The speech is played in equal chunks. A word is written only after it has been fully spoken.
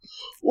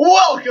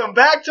Welcome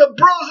back to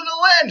Bros in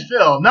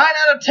a Landfill. 9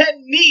 out of 10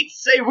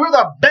 neats say we're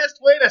the best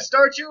way to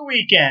start your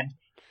weekend.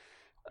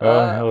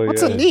 Hell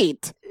What's a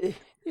neat?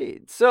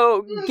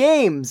 So,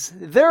 games,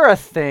 they're a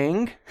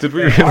thing. Did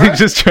we really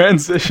just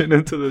transition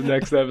into the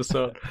next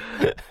episode?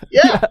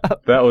 Yeah.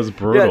 That was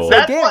brutal.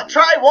 Yeah, That's what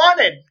Try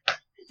wanted.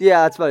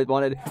 Yeah, that's what I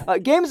wanted.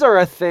 Games are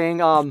a thing.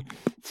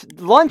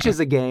 Lunch is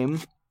a game.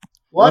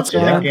 Lunch is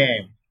a on?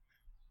 game.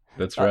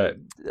 That's right.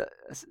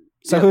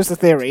 So who's the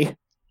theory?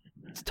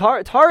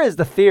 Tara is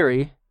the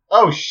theory,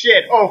 Oh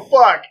shit. Oh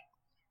fuck.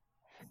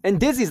 and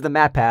Dizzy's the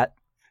MatPat.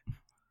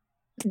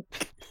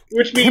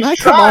 Which Can I means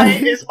come Try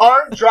on? is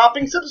our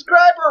dropping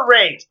subscriber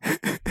rate.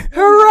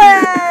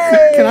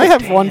 Hooray! Can I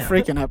have one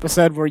freaking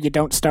episode where you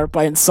don't start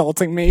by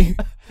insulting me?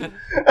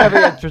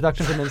 Every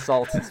introduction's an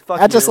insult.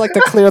 Fuck I'd just you. like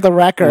to clear the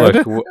record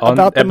Look, on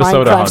about the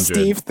episode Minecraft 100.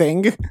 Steve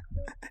thing,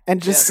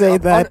 and just Yeah, say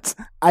on- that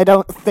I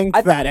don't think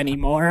that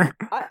anymore.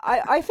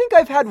 I think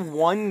I've had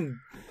one.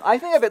 I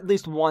think I've at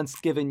least once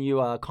given you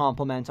a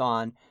compliment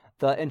on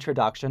the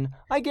introduction.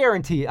 I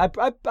guarantee.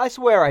 I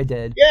swear I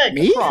did. Yeah,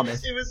 Me?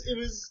 Promise. It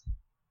was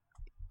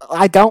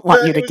I don't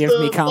want you to it was give me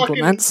the fucking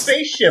compliments.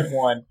 spaceship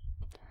one.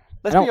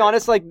 Let's I don't- be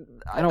honest. Like,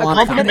 I don't a want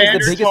compliment is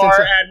Commander the biggest Star,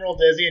 insult. Admiral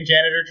Dizzy, and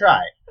Janitor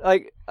Try.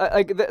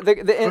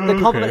 The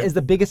compliment is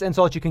the biggest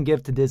insult you can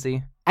give to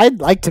Dizzy. I'd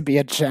like to be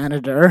a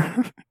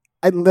janitor.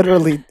 I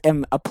literally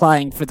am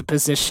applying for the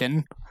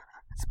position.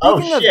 Oh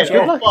Speaking of shit.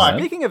 jan- Oh fuck.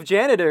 Speaking of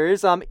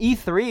janitors,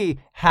 E3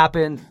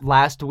 happened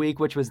last week,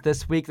 which was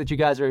this week that you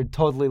guys are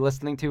totally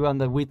listening to on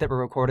the week that we're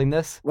recording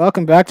this.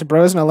 Welcome back to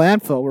Bros in a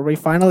Landfill, where we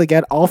finally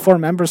get all 4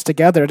 members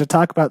together to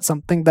talk about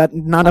something that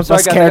none of sorry,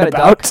 us guys, I cared got a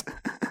about.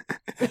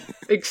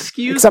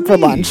 Excuse Except for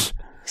lunch.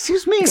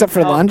 Excuse me. Except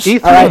for lunch.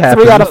 E3 All right,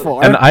 happened, 3 out of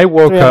 4. and I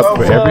woke 3 out up of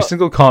for 4. every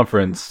single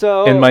conference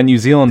So- in my New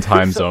Zealand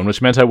time zone,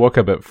 which meant I woke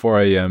up at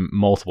 4 a.m.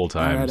 multiple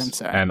times. Alright, I'm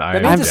sorry. And That I'm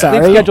means I'm the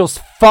sorry. sleep schedule's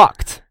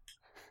fucked.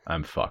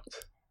 I'm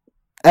fucked.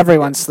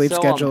 Everyone's sleep So,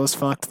 schedule is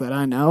fucked that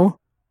I know.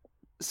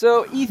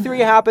 So E3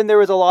 happened. There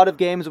was a lot of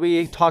games.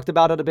 We talked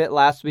about it a bit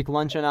last week.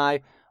 Lunch and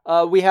I.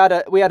 We had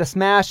a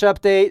Smash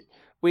update.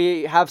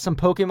 We have some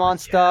Pokemon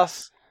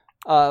stuff.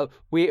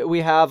 We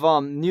have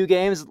new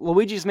games.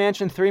 Luigi's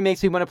Mansion 3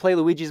 makes me want to play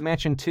Luigi's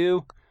Mansion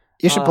 2.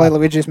 You should play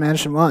Luigi's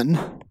Mansion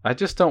 1. I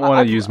just don't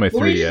want to use my 3DS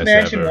Luigi's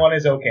Mansion ever. 1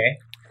 is okay.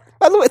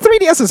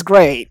 3DS is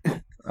great.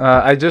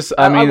 I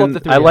I love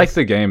the I like 3DS.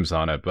 the games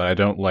on it, but I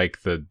don't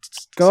like the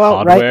Go out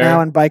hardware. right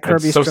now and buy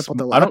Kirby's so Triple I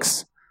don't-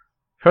 Deluxe.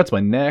 Hurts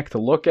my neck to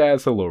look at.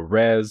 It's a little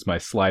res. My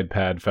slide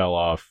pad fell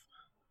off.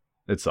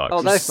 It sucks.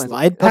 Oh, that explains.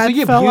 Slide Oh, so pad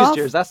you fell abused off?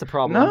 yours. That's the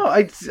problem. No,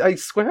 I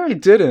swear I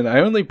didn't. I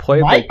only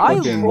played like I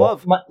fucking...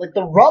 love- like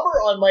the rubber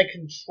on my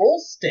control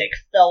stick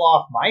fell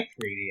off my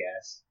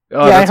 3DS. Oh,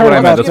 Yeah, I that's heard what I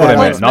about meant. That's what I that.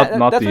 meant.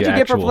 Not That's the what you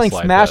get for actual playing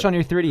slide Smash pad. on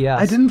your 3DS.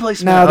 I didn't play No,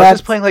 Smash. I was that's-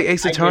 just playing like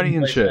Ace I didn't Attorney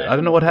and play shit. Smash I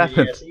don't know on what my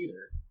happened. 3DS either.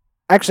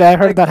 Actually, I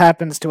heard that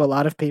happens to a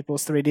lot of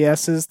people's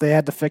 3DSs. They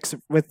had to fix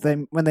it with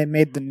them when they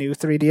made the new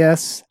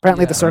 3DS.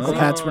 Apparently, Yeah. the circle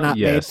pads were not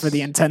made Yes. for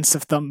the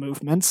intensive thumb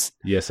movements.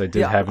 Yes, I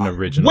did Yeah. have an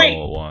original Wait,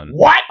 one.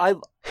 What? I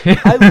love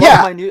Yeah,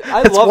 my new.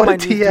 I that's love what my a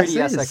new TS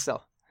 3DS is. XL.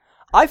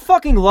 I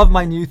fucking love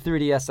my new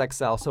 3DS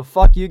XL. So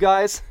fuck you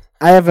guys.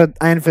 I have an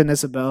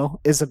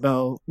Isabel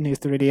new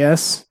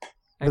 3DS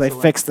where they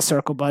Excellent. fixed the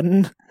circle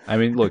button. I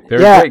mean, look,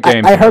 they're Yeah, great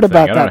games. I and heard everything.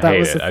 about I don't that. That hate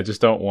was it. the- I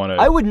just don't want to.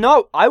 I would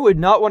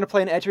not want to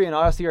play an Etrian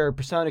Odyssey or a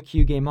Persona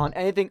Q game on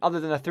anything other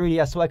than a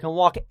 3DS, so I can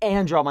walk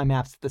and draw my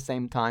maps at the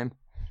same time.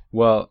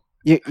 Well,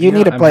 You Yeah,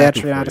 need to I'm play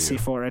happy Etrian for Odyssey you.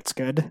 4. It's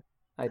good.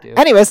 I do.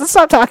 Anyways, let's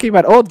stop talking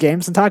about old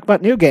games and talk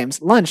about new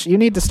games. Lunch, you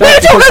need to start.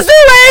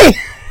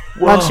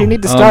 Lunch, you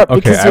need to start okay,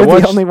 because I you're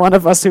watched- the only one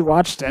of us who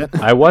watched it.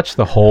 I watched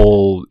the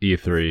whole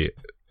E3,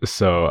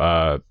 so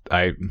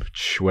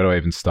where do I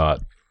even start?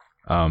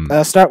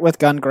 Start with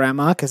Gun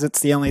Grandma because it's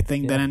the only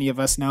thing that any of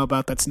us know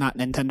about that's not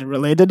Nintendo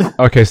related.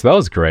 Okay, so that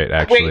was great,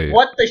 actually. Wait,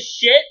 what the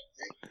shit?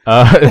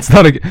 It's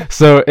not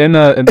so in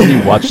the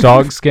new Watch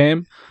Dogs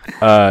game,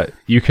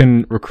 you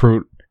can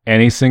recruit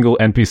any single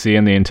NPC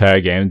in the entire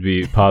game to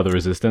be part of the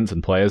Resistance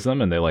and play as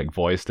them, and they like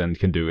voiced and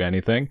can do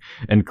anything,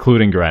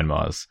 including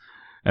grandmas.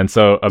 And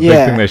so a big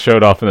Yeah. thing they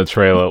showed off in the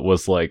trailer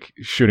was like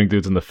shooting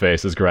dudes in the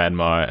face as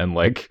grandma and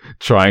like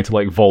trying to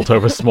like vault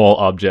over small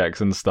objects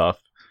and stuff.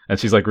 And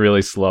she's like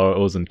really slow. It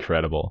was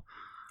incredible.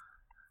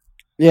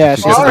 Yeah,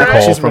 She she's gets Alright. a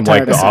call she's a from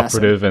like retired the assassin.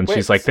 operative, and Wait,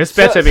 she's like, "This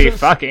so- better be so-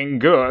 fucking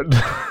good."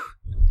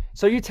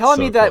 So you're telling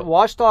So me that cool.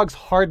 Watch Dogs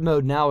hard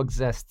mode now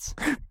exists?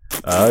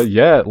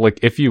 Yeah, like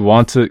if you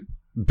want to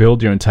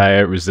build your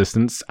entire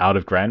resistance out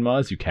of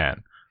grandmas, you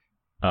can.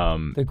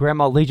 The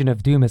Grandma Legion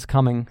of Doom is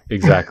coming.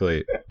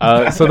 Exactly.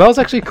 So that was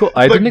actually cool.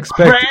 I The didn't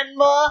expect.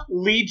 Grandma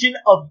Legion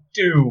of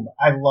Doom.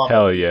 I love it.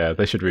 Hell yeah,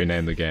 they should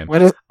rename the game.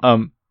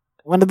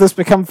 When did this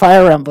become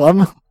Fire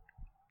Emblem?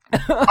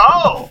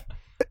 Oh!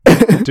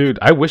 Dude,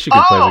 I wish you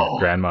could play Oh! the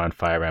grandma in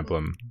Fire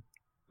Emblem.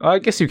 I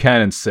guess you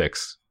can in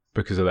 6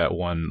 because of that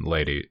one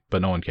lady,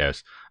 but no one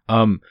cares.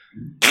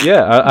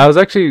 Yeah, I was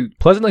actually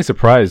pleasantly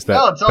surprised that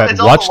No, it's all- that it's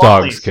all Watch the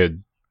Dogs lollies.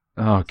 could.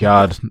 Oh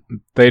god,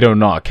 they do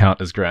not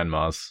count as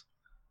grandmas.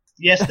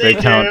 Yes, They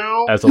they count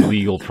do. as a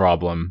legal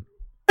problem.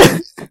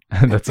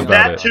 That's about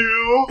That it.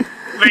 too.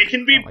 They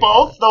can be Oh my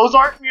both. Those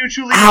aren't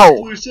mutually Ow.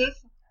 exclusive.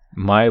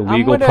 My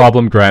legal gonna-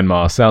 problem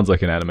grandma sounds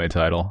like an anime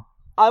title.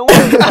 I want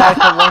to get back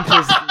to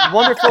Lunch's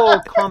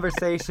wonderful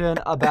conversation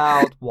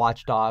about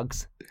Watch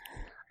Dogs.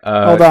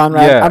 Hold on,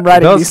 yeah, I'm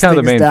writing that was these kind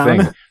of the things main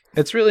down. thing.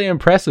 It's really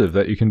impressive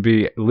that you can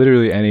be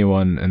literally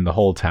anyone in the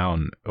whole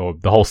town or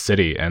the whole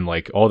city, and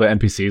like all the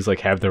NPCs like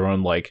have their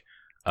own like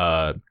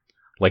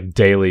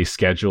daily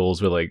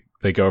schedules where like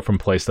they go from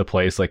place to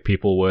place like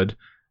people would,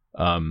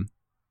 and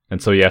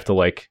so you have to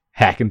like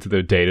hack into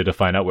their data to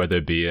find out where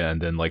they'd be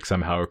and then like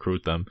somehow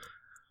recruit them.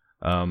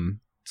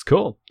 It's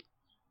cool.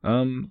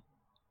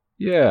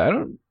 Yeah, I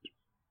don't.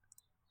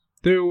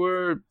 There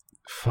were.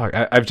 Fuck,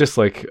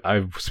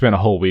 I've spent a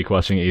whole week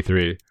watching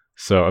E3,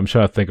 so I'm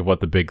trying to think of what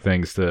the big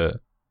things to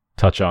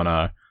touch on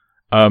are.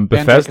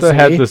 Bethesda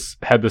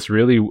had this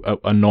really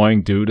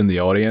annoying dude in the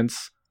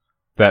audience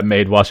that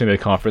made watching the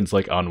conference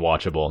like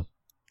unwatchable.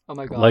 Oh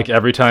my god! Like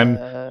every time,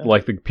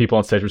 like the people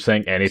on stage were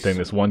saying anything,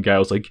 this one guy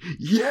was like,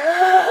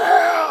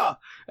 "Yeah,"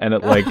 and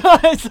it like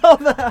I saw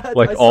that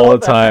like I all saw the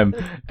that. time,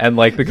 and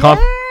like the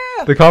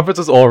conference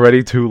was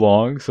already too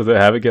long, so to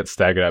have it get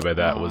staggered out by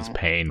that was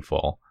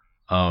painful.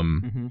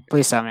 Mhm.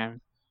 Please tell me.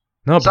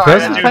 No, Sorry,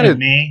 Bethesda that's kind doing of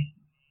me.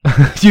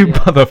 you Yeah.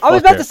 motherfucker. I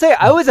was about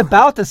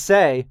to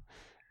say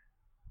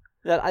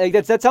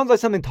that that sounds like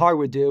something Tar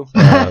would do.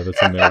 Oh,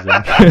 that's amazing.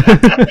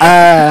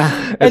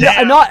 And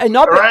Damn,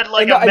 not read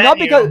like a not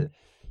menu.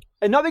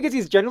 because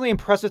he's generally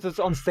impressed with us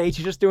on stage.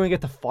 He's just doing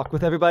it to fuck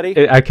with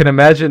everybody. I can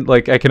imagine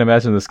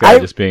this guy I-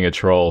 just being a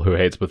troll who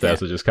hates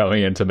Bethesda, just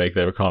coming in to make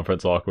their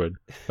conference awkward.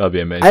 That'd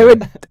be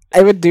amazing.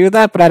 I would do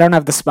that, but I don't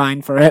have the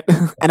spine for it,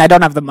 and I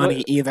don't have the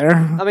money either.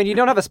 I mean, you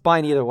don't have a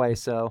spine either way,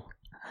 so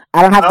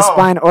I don't have the Oh,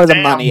 spine or the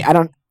damn. money. I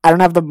don't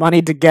have the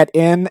money to get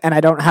in, and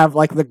I don't have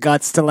like the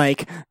guts to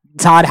like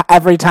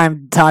every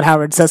time Todd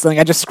Howard says something,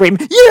 I just scream,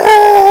 "Yeah!"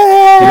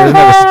 He doesn't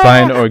have a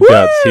spine or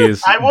guts. He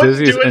is I wouldn't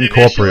Dizzy is do it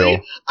incorporeal.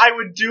 initially. I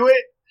would do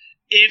it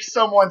if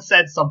someone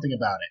said something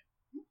about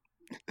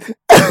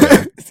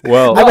it.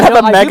 Well, I would have No,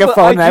 a I do-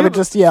 megaphone and I do- would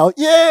just yell,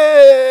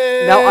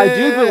 "Yeah!" now I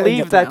do and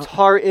believe get that out.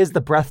 Tar is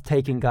the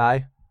breathtaking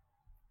guy.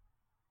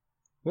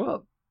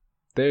 well,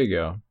 there you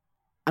go.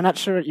 I'm not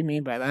sure what you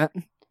mean by that.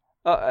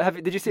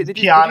 Did you see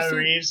Keanu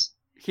Reeves.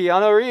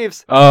 Keanu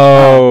Reeves?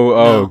 Oh,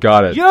 no.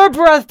 got it. You're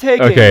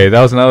breathtaking. Okay,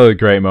 that was another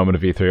great moment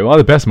of E3. One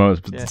of the best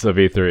moments of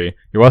E3.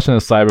 You're watching a I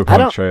Cyberpunk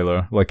don't-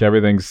 trailer, like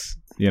everything's,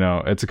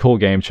 it's a cool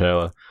game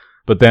trailer.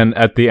 But then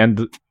at the end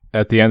of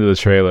the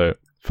trailer,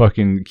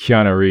 fucking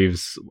Keanu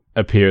Reeves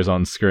appears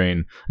on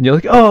screen, and you're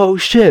like, "Oh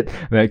shit!"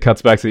 And then it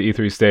cuts back to the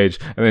E3 stage,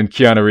 and then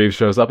Keanu Reeves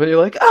shows up, and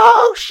you're like,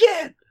 "Oh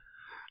shit!"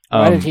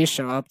 Why did he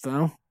show up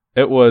though?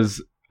 It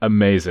was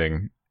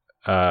amazing.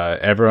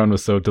 Everyone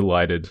was so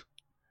delighted,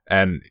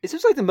 and This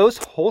was like the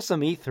most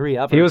wholesome E3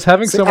 ever. he was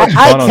having so See, much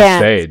I fun on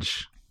can't-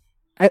 stage.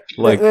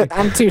 Like,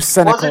 I'm too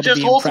cynical Was it to just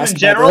be wholesome impressed in by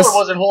general, this. or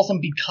was it wholesome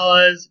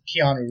because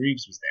Keanu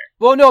Reeves was there?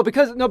 Well, no,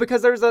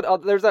 because there's that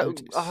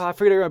I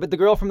forget her name, but the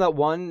girl from that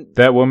one.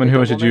 That woman who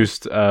Like the woman-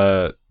 introduced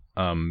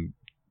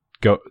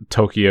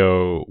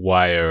Tokyo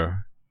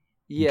Wire.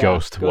 Yeah,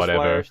 Ghost whatever.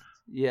 Wire.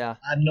 Yeah.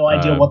 I have no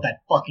idea Um, what that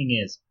fucking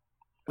is.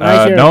 When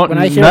I hear- No, when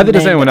I hear neither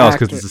does named anyone else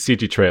because actor- it's a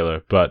CG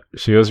trailer. But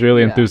she was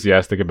really Yeah.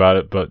 enthusiastic about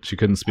it, but she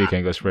couldn't speak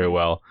English very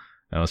well,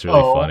 and it was really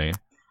Oh. funny.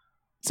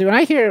 See, when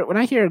I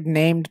hear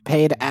named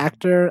paid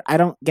actor, I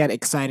don't get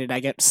excited. I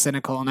get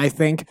cynical, and I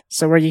think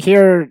so. Were you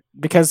here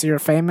because you're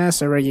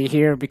famous, or were you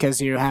here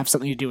because you have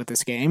something to do with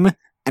this game?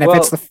 And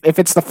Well- if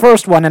it's the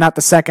first one and not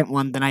the second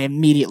one, then I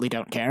immediately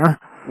don't care.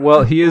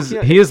 Well, he is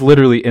Yeah. he is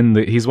literally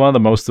he's one of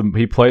the most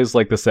he plays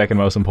like the second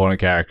most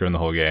important character in the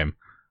whole game.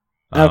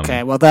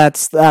 Okay, well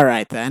that's all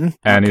right then.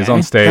 And he's Okay,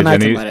 on stage, then I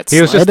and can let it he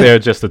was just slide. there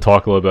just to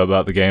talk a little bit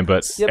about the game.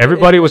 But Yeah, but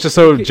everybody was just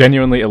so it-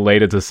 genuinely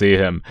elated to see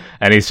him,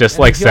 and he's just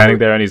Yeah, like he standing already-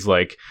 there, and he's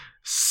like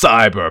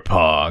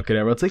Cyberpunk, and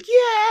everyone's like,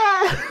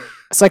 yeah.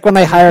 It's like when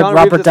they hired Keanu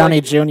Robert Reeves is Downey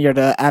like- Jr.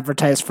 to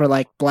advertise for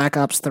like Black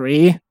Ops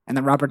 3, and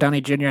then Robert Downey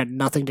Jr. had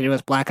nothing to do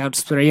with Black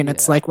Ops 3, and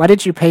it's like, why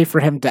did you pay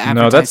for him to advertise?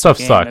 No, that the stuff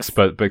game sucks. if-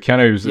 But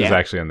Keanu Reeves is Yeah.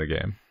 actually in the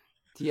game,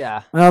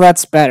 Yeah. Well,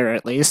 that's better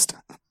at least.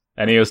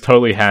 and he was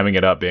totally hamming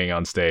it up being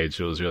on stage.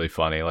 It was really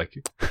funny. Like,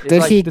 It's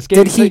Did he- this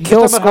did he's he like- he's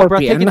kill talking about how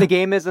breathtaking Scorpion? the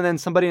game is, and then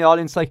somebody in the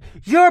audience is like,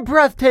 "You're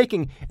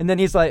breathtaking," and then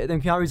then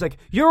Keanu Reeves like,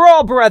 "You're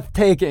all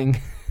breathtaking."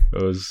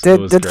 it was. Did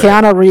it was did great.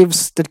 Keanu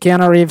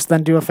Reeves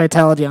then do a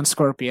fatality on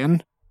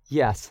Scorpion?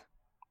 Yes.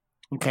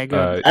 Okay,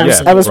 good. Yeah,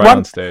 I was right one-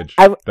 on stage.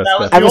 I- That's That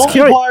was definitely- the was only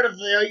curious- part of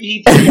the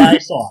E3 I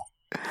saw.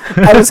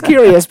 I was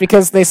curious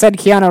because they said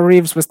Keanu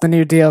Reeves was the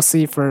new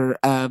DLC for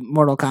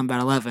Mortal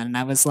Kombat 11, and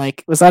I was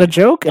like, was that a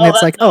joke? And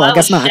it's like, oh, I that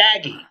guess was not.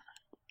 Shaggy.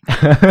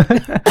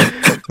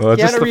 Well,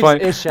 it's just Keanu the Reeves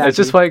funny. is Shaggy. It's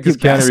just funny because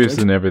You Keanu Reeves is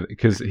bastard. in everything.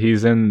 Because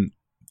he's in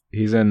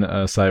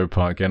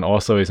Cyberpunk, and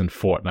also he's in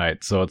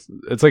Fortnite. So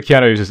it's like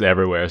Keanu Reeves is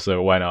everywhere.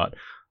 So why not?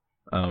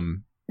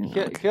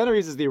 Keanu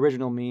Reeves is the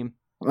original meme.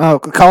 Oh,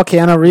 call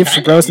Keanu Reeves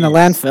for bros in the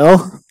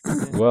landfill.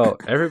 Well,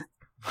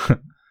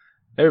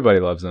 everybody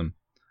loves him.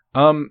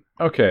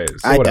 Okay.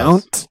 So I what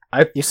else? don't.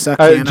 I You suck,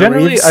 Keanu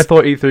generally Reeves. I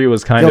thought E3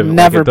 was kind You'll of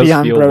never like, it does be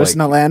on feel Bros like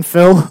in a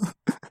landfill.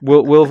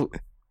 we'll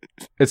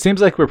it seems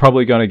like we're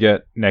probably going to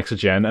get next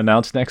gen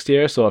announced next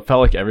year, so it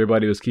felt like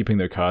everybody was keeping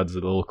their cards a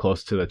little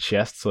close to the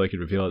chest so they could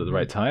reveal it at the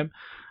right time.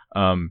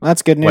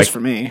 That's good news Like- for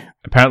me.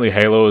 Apparently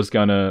Halo is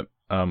going to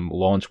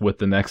launch with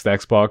the next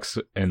Xbox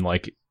in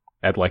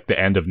at the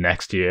end of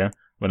next year,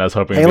 when I was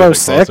hoping it'd be a Halo bit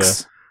closer.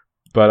 6?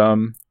 But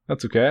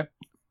that's okay.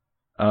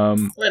 Wait,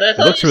 I It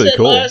thought looks you really said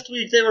cool. last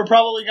week they were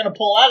probably going to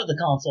pull out of the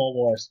console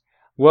wars.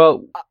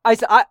 Well,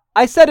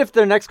 I said if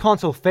their next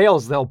console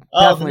fails, they'll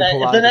definitely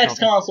pull if out. the of the next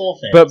console. console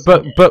fails.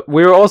 but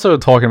we were also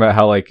talking about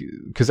how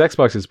because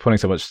Xbox is putting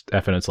so much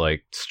effort into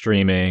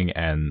streaming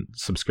and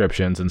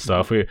subscriptions and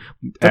stuff. They're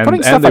And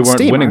putting stuff they on weren't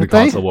Steam, winning the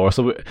aren't they? console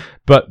war.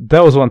 But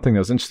that was one thing that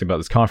was interesting about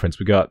this conference.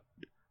 We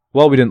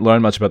didn't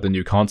learn much about the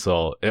new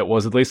console. It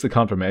was at least the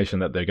confirmation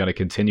that they're going to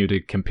continue to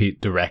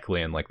compete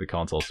directly in the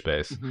console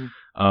space.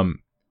 Mhm.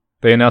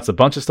 They announced a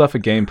bunch of stuff for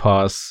Game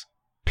Pass,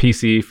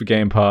 PC for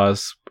Game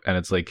Pass, and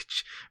it's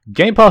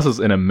Game Pass is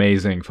an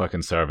amazing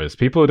fucking service.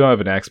 People who don't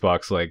have an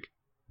Xbox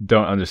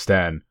don't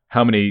understand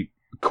how many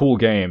cool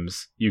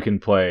games you can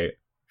play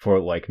for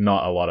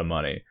not a lot of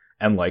money,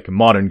 and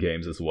modern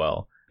games as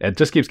well. It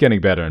just keeps getting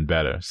better and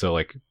better. So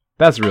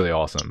that's really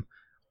awesome.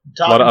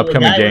 Talking lot of to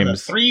upcoming a guy with a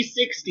games.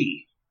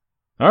 360.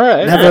 All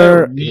right,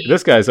 Never-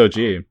 this guy's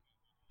OG.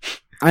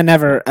 I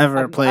never ever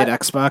I'm- played I-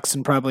 Xbox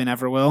and probably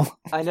never will.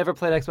 I never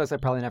played Xbox. I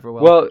probably never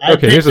will. Well, I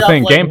okay. Here's the picked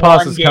thing: up, Game Pass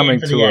one is game coming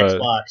for to the a.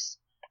 Xbox.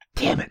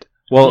 Damn it!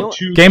 Well,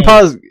 Two Game games.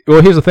 Pass.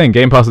 Well, here's the thing: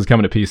 Game Pass is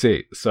coming to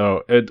PC,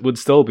 so it would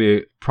still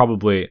be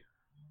probably,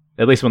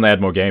 at least when they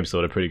add more games, still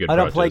at a pretty good. I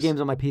don't play purchase.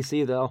 games on my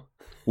PC though.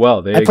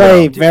 Well, there I you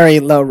play go. very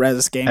low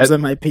res games At-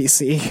 on my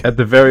PC. At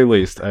the very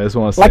least, I just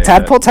want to say Like that-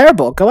 Tadpole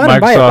Terrible. Go out and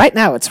buy it Microsoft- right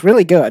now. It's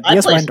really good. I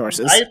PS1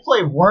 endorses.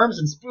 play Worms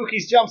and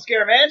Spooky's Jump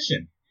Scare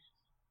Mansion.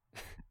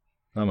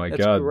 Oh my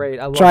That's god! great.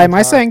 I love Try, am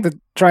I Atari. saying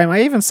am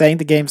I even saying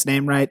the game's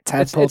name right?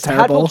 Tadpole It's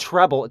Terrible. Tadpole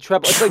Treble.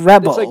 Treble. It's like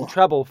Treble. It's like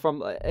treble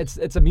from.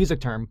 It's a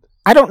music term.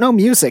 I don't know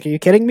music. Are you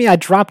kidding me? I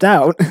dropped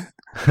out.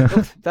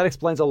 That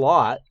explains a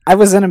lot. I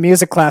was in a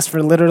music class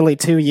for literally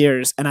 2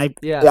 years, and I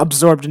Yeah.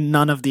 absorbed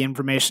none of the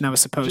information I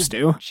was supposed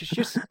to.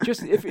 Just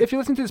if you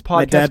listen to this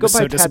My podcast, dad go was buy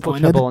so Tadpole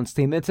disappointed. Treble on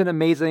Steam. It's an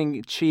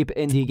amazing, cheap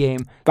indie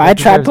game. Buy that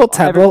deserves Tadpole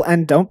Terrible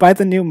and don't buy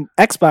the new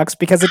Xbox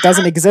because it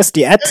doesn't exist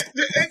yet.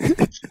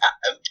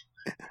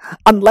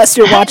 Unless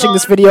you're Hang watching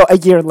this on. video a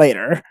year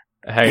later.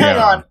 Hang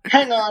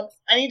Hang on.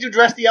 I need to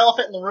address the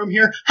elephant in the room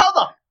here. How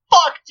the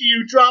fuck do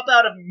you drop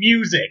out of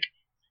music?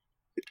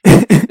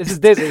 This is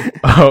Dizzy.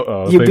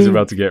 Oh, You things be- are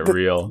about to get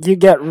real. You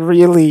get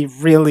really,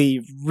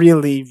 really,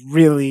 really,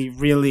 really,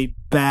 really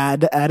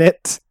bad at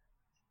it.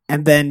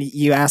 And then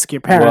you ask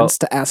your parents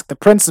to ask the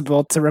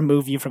principal to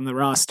remove you from the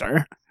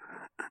roster.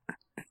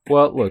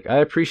 Well, look, I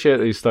appreciate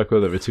that you stuck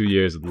with it for 2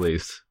 years at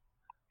least.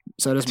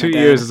 So does my 2 dad.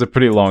 years is a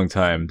pretty long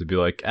time to be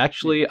like,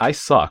 actually, I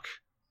suck.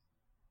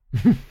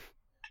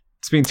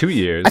 It's been 2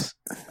 years.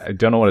 I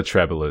don't know what a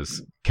treble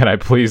is. Can I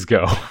please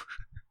go?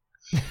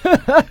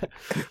 But,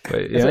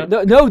 It's yeah.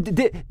 like, no,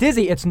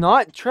 Dizzy. It's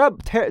not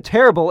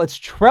terrible. It's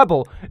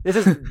treble. This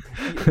is.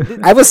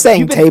 I was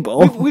saying You've been-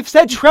 table. We've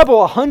said treble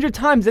 100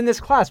 times in this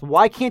class.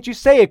 Why can't you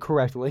say it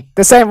correctly?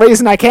 The same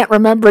reason I can't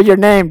remember your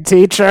name,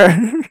 teacher.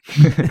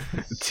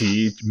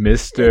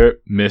 Mr.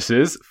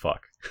 Mrs.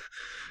 Fuck.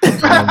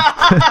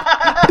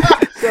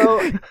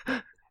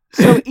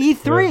 So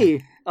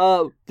E3.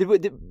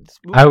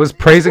 I was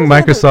praising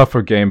what was Microsoft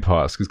for Game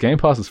Pass because Game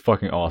Pass is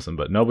fucking awesome,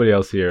 but nobody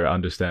else here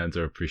understands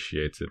or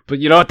appreciates it. But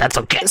you know what? That's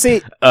okay.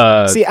 See,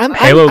 I'm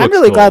Halo looks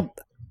really cool. glad.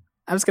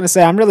 I was gonna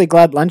say I'm really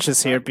glad Lunch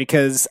is here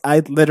because I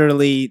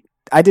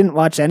didn't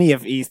watch any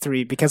of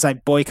E3 because I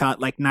boycott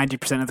like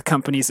 90% of the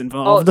companies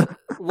involved.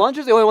 Lunch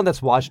is the only one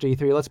that's watched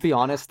E3. Let's be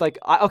honest.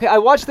 I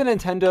watched the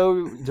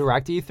Nintendo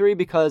Direct E3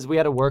 because we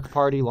had a work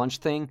party lunch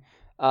thing,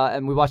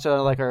 and we watched it on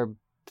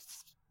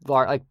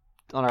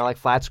on our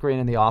flat screen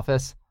in the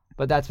office.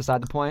 But that's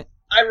beside the point.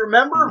 I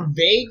remember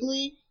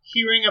vaguely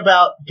hearing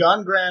about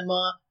Gun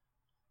Grandma,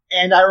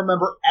 and I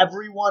remember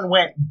everyone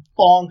went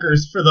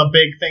bonkers for the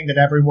big thing that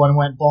everyone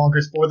went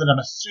bonkers for that I'm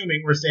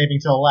assuming we're saving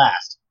till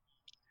last.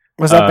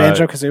 Was that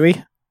Banjo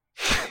Kazooie?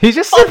 He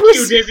just Fuck said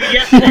you, Dizzy,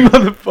 yes it you is.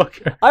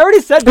 motherfucker. I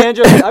already said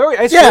Banjo. I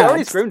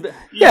already screamed.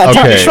 Yeah,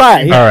 Okay,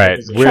 try. all right.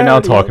 We're Try now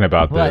to do talking it.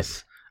 about What?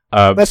 this.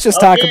 Let's just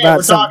Okay, talk about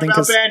we're something talking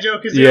about because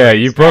Banjo-Kazooie Yeah, and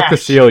you broke the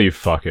Smash. seal, you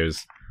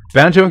fuckers.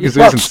 Banjo and Kazooie's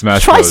Well, and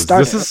Smash try Bros.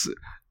 starting This is.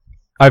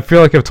 I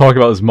feel like I've talked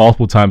about this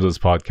multiple times on this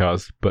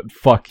podcast, but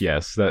fuck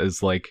yes, that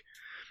is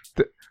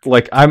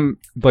I'm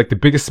like the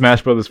biggest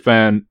Smash Brothers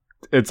fan.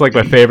 It's like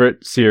my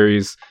favorite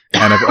series,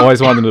 and I've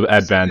always wanted them to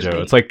add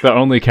Banjo. It's like the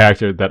only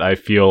character that I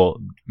feel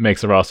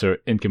makes a roster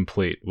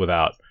incomplete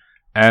without,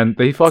 and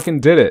they fucking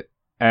did it.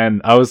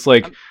 And I was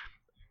like,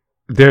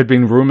 there had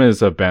been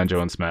rumors of Banjo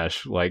and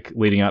Smash like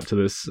leading up to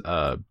this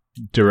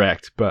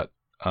direct, but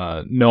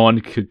no one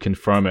could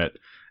confirm it.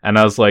 And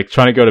I was like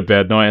trying to go to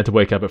bed. No, I had to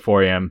wake up at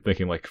 4 a.m.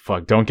 thinking like,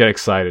 fuck, don't get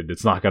excited.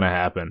 It's not going to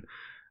happen.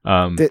 So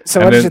and what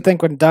did then- you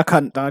think when Duck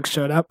Hunt Dog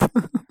showed up?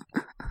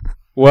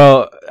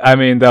 Well, I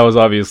mean, that was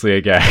obviously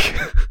a gag.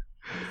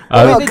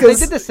 They because-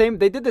 did the same.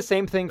 They did the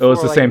same thing. It was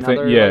for, the same thing.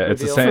 another, Yeah, like,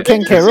 it's the reveal. same. For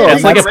King It's K. the Rool. same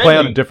It's like a thing play on a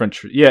already. different.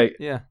 Yeah.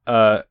 Yeah.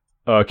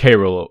 K.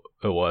 Rool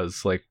it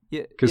was like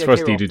Yeah. because yeah,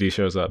 first K-Rool. DGD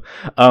shows up.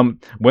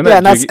 When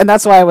Yeah, that and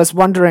that's why I was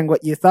wondering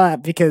what you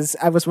thought, because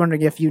I was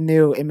wondering if you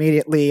knew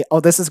immediately, oh,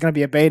 this is going to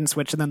be a bait and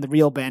switch, and then the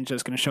real Banjo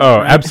is going to show Oh,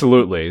 up. right?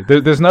 absolutely.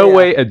 There's no Yeah.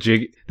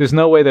 way There's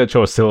no way they'd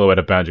show a silhouette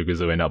of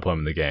Banjo-Kazooie not put him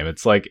in the game.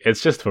 It's like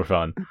it's just for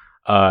fun.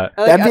 Like,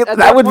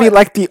 That would be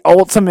like the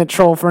ultimate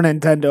troll for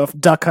Nintendo if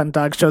Duck Hunt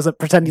Dog shows up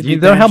pretending to You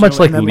be know how Banjo, much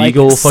like and then,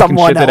 legal fucking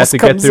someone shit they'd have else to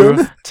get comes through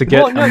in. to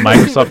get Well, no, a you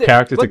Microsoft see,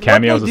 character to what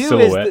cameo as they a do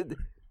is silhouette.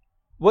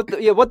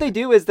 what they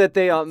do is that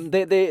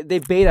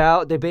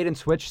they bait and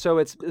switch, so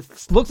it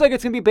looks like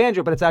it's gonna be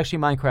Banjo, but it's actually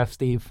Minecraft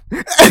Steve.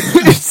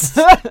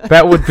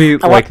 That would be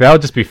I like that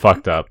would just be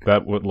fucked up.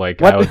 That would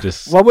like I would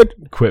just What would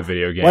quit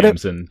video what if-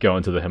 games and go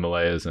into the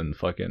Himalayas and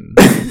fucking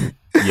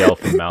yell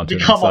from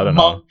mountains. Become I a don't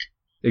know. monk.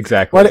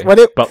 Exactly. What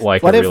if- but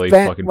like what a if really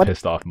Ban- fucking what-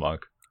 pissed off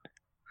monk.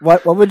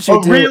 what would you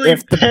A do really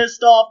if the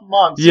pissed off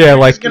monk. So Yeah, you're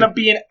like- just gonna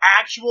be an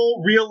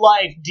actual real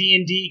life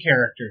D&D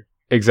character.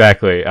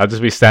 Exactly. I'd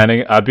just be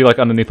standing. I'd be like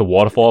underneath a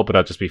waterfall, but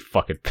I'd just be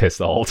fucking pissed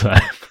the whole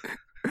time.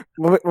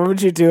 what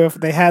would you do if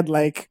they had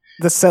like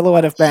the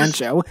silhouette of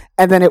Banjo,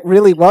 and then it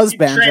really was You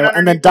train Banjo, and then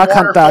underneath the Duck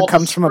Hunt waterfall Dog to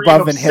comes from scream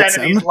above and hits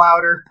him? obscenities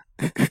louder.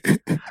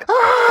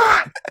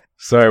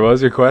 Sorry, what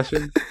was your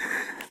question?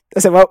 I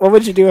said, what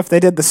would you do if they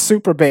did the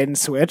super bait and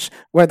switch,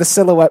 where the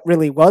silhouette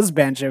really was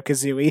Banjo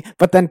Kazooie,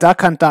 but then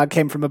Duck Hunt Dog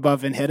came from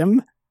above and hit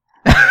him?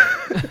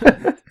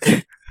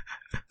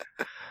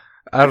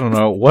 I don't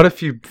know. What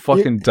if you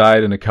fucking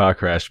died in a car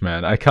crash,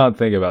 man? I can't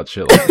think about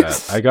shit like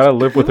that. I gotta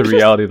live with the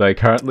reality that I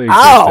currently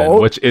exist Ow!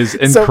 in, which is So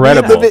me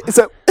incredible. living-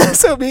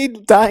 So me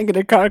dying in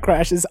a car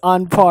crash is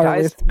on par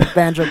Guys. with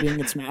Banjo being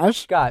in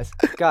Smash. Guys,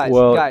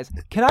 Well- guys,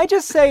 can I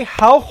just say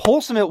how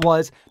wholesome it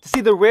was to see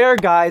the rare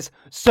guys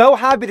so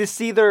happy to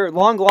see their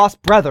long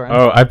lost brethren?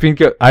 Oh, I've been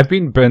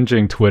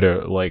binging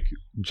Twitter like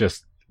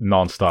just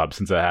nonstop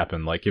since that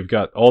happened. Like you've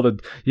got all the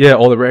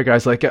rare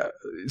guys like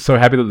so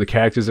happy that the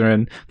characters are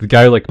in. The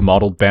guy who like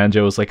modeled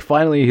Banjo was like,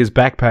 finally his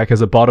backpack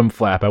has a bottom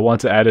flap. I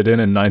want to add it in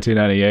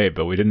 1998,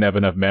 but we didn't have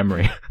enough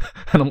memory.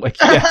 And I'm like,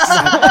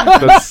 yes,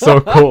 that's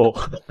so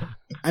cool.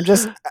 I'm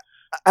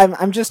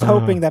just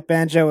hoping that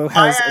Banjo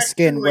has I a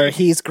skin where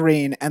actually- he's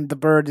green and the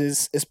bird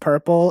is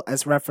purple,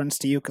 as reference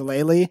to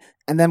ukulele,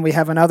 and then we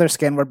have another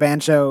skin where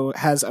Banjo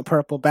has a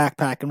purple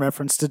backpack in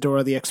reference to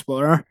Dora the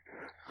Explorer.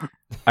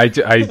 I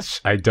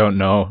don't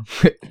know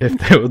if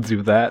they will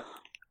do that,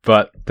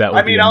 but that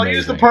would I mean, be I'll amazing.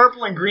 use the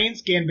purple and green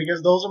skin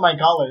because those are my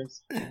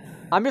colors.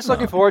 I'm just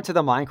looking forward to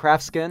the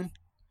Minecraft skin.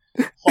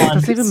 Fun.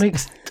 Doesn't even make.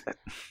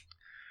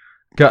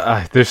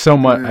 God, there's so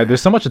much.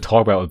 There's so much to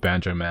talk about with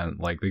Banjo, man.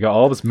 Like they got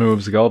all of his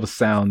moves, they got all of his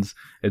sounds.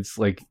 It's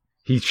like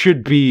he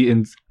should be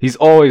in. He's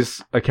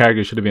always a character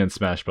who should be in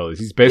Smash Brothers.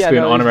 He's basically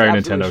no, an he honorary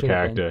absolutely Nintendo should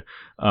have been.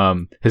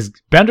 character. His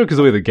Banjo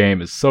Kazooie the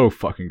game is so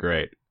fucking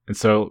great, and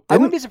so I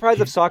wouldn't be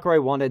surprised if Sakurai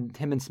wanted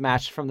him in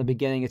Smash from the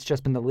beginning. It's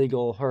just been the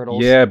legal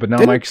hurdles. yeah. But now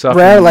Didn't Microsoft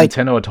Rare, and like,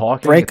 Nintendo are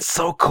talking. break- It's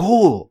so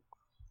cool.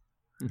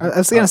 I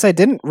was gonna say,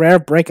 didn't Rare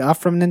break off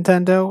from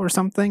Nintendo or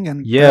something?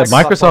 And Yeah,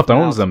 Microsoft Microsoft bought them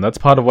owns out. them. That's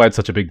part of why it's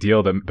such a big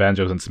deal that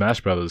Banjo's in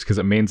Smash Brothers, because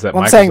it means that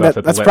well, I'm Microsoft saying had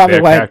that to that's let probably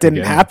their why it character didn't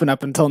get in. happen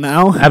up until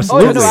now.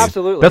 Absolutely. Oh, no,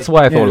 absolutely. That's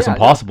why I thought Yeah. it was Yeah,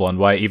 impossible, and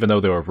why, even though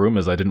there were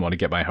rumors, I didn't want to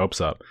get my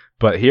hopes up.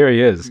 But here he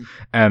is,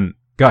 and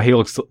God, he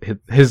looks.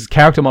 His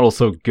character model is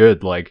so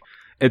good. Like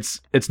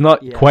it's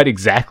not Yeah. quite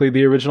exactly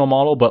the original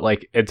model, but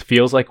like it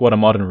feels like what a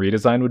modern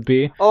redesign would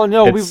be. Oh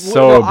no, It's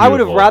so I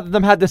would have beautiful. rather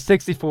them had the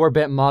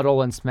 64-bit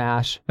model in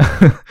Smash.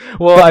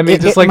 Well, I mean,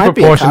 It- just it like might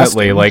be a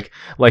proportionately, costume.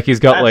 like he's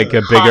got That's like a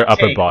a bigger hot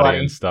upper take, body buddy.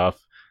 and stuff.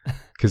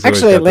 Because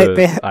Actually, got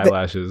they- the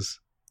eyelashes.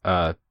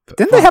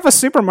 Didn't they have a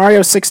Super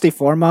Mario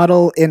 64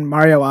 model in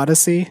Mario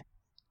Odyssey?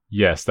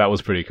 Yes, that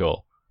was pretty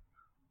cool.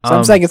 So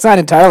I'm saying it's not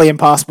entirely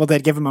impossible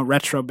they'd give him a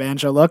retro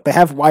Banjo look. They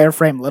have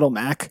wireframe Little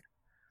Mac.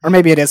 Or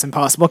maybe it is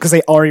impossible because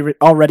they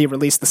already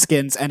released the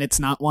skins and it's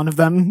not one of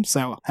them.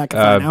 So heck if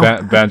I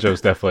know. Banjo's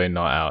definitely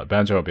not out.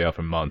 Banjo will be out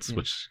for months, Yeah.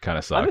 which kind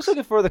of I'm just sucks.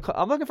 looking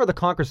for the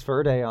Conqueror's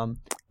Verde I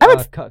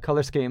would-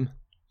 color scheme.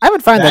 I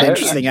would find that That-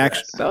 interesting,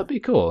 actually. That would be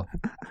cool.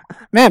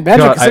 Man,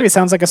 Banjo God, Kazooie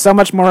sounds like a so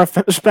much more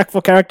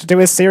respectful character to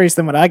his series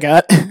than what I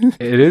got.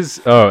 It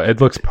is. Oh, it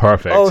looks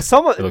perfect. Oh,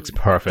 someone It looks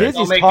perfect. Disney's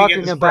I'll make you get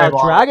talking the about spray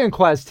bottle. Dragon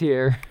Quest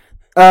here.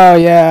 Oh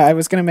yeah, I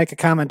was gonna make a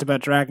comment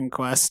about Dragon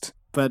Quest,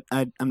 but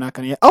I'm not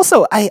gonna yet.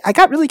 Also, I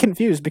got really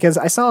confused because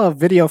I saw a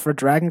video for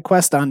Dragon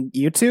Quest on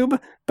YouTube,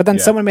 but then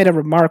Yeah. someone made a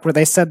remark where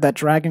they said that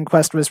Dragon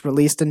Quest was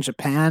released in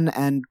Japan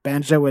and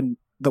Banjo in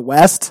the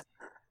West.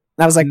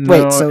 And I was like,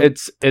 wait, No, so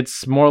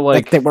it's more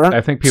like, they weren't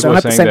I think people shown are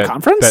at the saying same that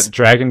conference? that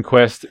Dragon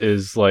Quest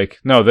is like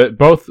no, that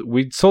both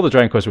we saw the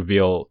Dragon Quest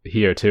reveal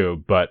here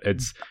too, but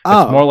it's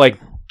Oh. more like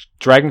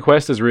Dragon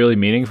Quest is really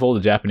meaningful to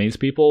Japanese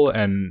people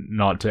and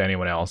not to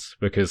anyone else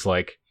because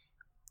like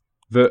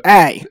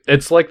Hey,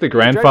 it's like the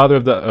grandfather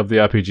of the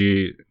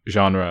RPG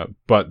genre,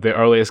 but the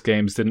earliest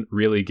games didn't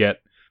really get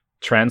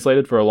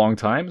translated for a long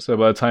time. So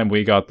by the time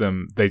we got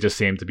them, they just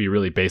seemed to be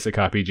really basic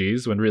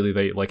RPGs when really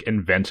they like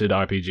invented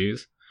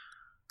RPGs.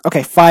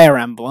 Okay, Fire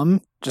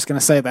Emblem. Just gonna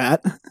say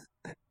that.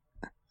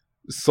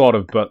 Sort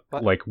of, but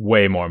like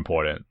way more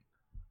important.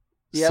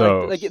 Yeah,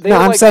 so no,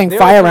 I'm saying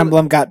Fire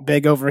Emblem got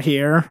big over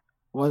here.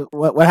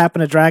 What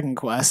happened to Dragon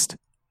Quest?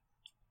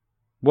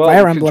 Well,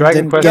 Fire Emblem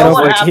didn't get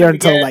over here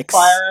until like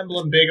Fire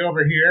Emblem big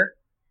over here.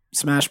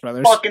 Smash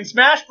Brothers. Fucking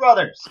Smash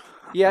Brothers.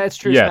 Yeah, it's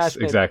true. Yes,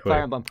 Smash exactly.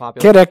 Fire Emblem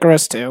popular. Kid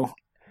Icarus too.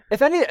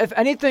 If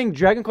anything,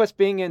 Dragon Quest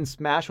being in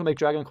Smash will make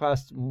Dragon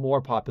Quest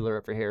more popular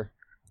over here.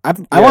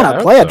 I want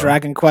to play a so.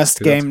 Dragon Quest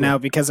game cool. now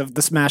because of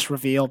the Smash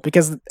reveal,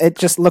 because it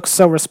just looks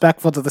so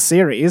respectful to the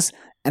series,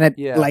 and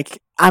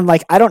I'm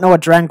like, I don't know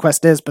what Dragon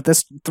Quest is, but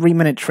this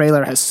 3-minute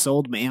trailer has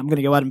sold me. I'm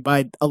gonna go out and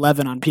buy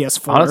 11 on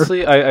PS4.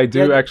 Honestly, I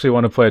do actually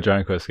want to play a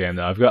Dragon Quest game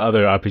now. I've got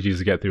other RPGs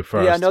to get through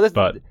first. Yeah, no,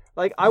 but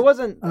like I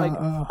wasn't like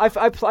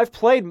I've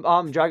played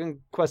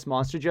Dragon Quest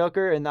Monster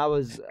Joker, and that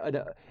was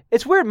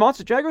it's weird.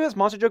 Dragon Quest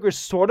Monster Joker is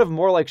sort of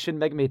more like Shin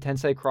Megami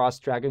Tensei cross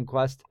Dragon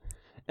Quest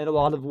in a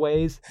lot of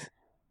ways.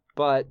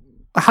 But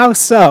how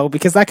so?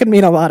 Because that could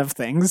mean a lot of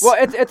things. Well,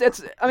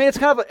 it's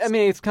kind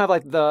of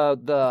like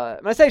the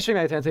when I say Shin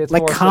Megami Tensei, it's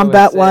like more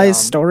combat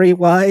wise, story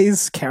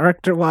wise,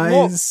 character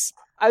wise.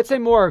 I'd say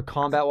more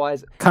combat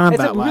wise. It's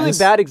a really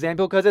bad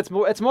example because it's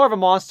more of a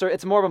monster.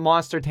 It's more of a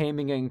monster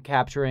taming and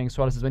capturing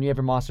sort of when you have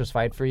your monsters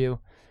fight for you.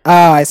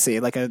 Oh, I see.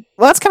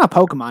 That's kind of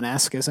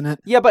Pokemon-esque, isn't it?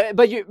 Yeah,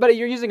 but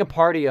you're using a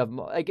party of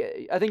like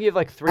I think you have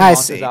like 3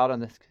 monsters out on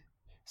this.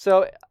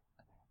 So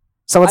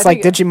it's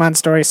like Digimon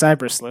Story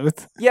Cyber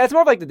Sleuth. Yeah, it's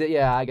more like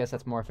I guess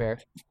that's more fair.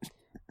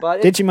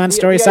 But Digimon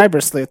Story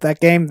Cyber Sleuth, that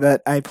game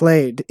that I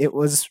played, it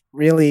was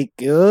really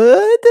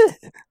good.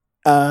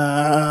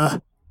 I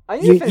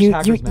need to finish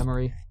Hacker's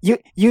Memory.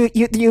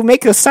 You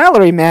make a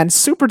salary man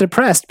super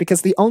depressed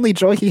because the only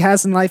joy he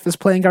has in life is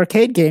playing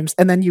arcade games,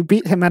 and then you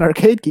beat him at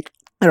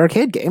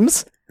arcade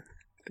games.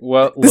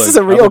 Well, this is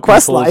a real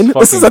quest line.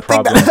 This is a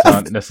thing that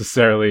not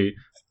necessarily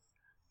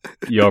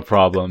your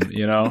problem,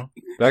 you know?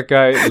 That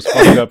guy was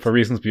fucked up for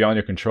reasons beyond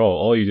your control.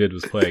 All you did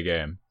was play a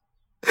game.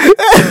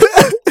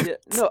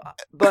 No,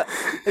 but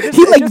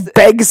he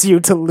begs you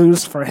to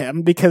lose for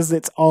him because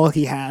it's all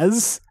he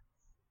has.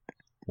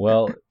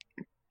 Well,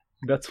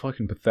 that's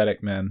fucking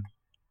pathetic, man.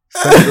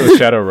 Send him to the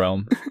Shadow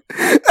Realm.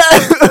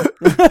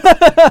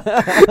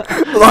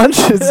 Lunch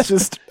is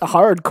just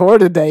hardcore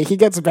today. He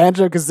gets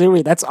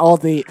Banjo-Kazooie. That's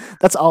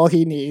all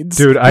he needs.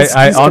 Dude,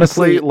 I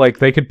honestly like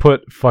they could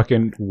put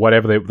fucking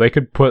whatever they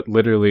could put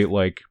literally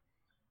like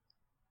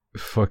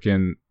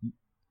fucking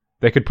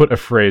they could put a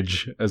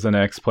fridge as the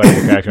next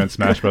playable character in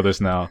Smash Brothers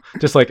now.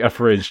 Just like a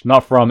fridge,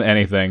 not from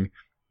anything.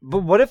 But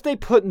what if they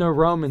put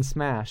Nerome in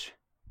Smash?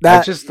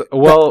 That's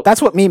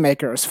what Meme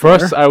Maker is for.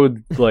 First, I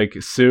would like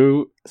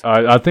sue.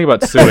 I'd think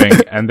about suing,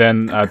 and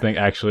then I think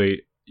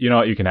actually, you know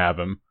what, you can have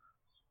him.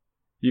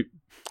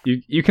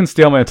 You can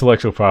steal my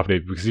intellectual property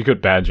because you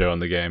put Banjo in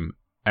the game,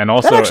 and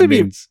also it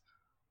means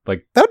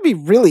like that would be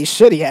really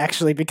shitty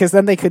actually, because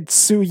then they could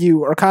sue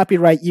you or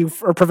copyright you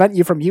or prevent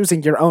you from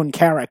using your own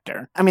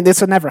character. I mean,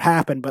 this would never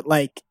happen, but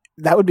like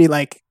that would be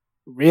like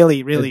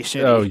really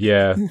shitty. Oh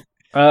yeah,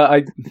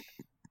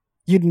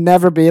 You'd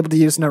never be able to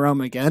use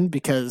Nerome again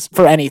because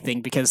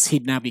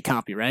he'd now be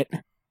copyright.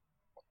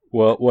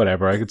 Well,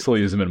 whatever. I could still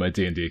use him in my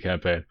D&D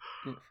campaign.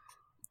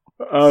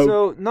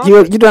 You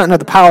don't know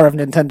the power of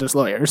Nintendo's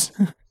lawyers.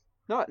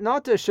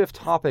 Not to shift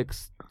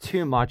topics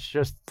too much.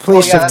 Just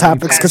please shift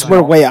topics because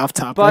we're way off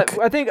topic. But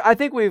I don't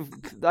think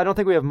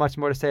we have much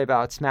more to say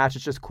about Smash.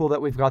 It's just cool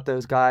that we've got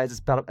those guys.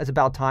 It's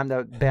about time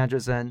that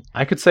Banjo's in.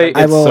 I could say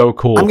so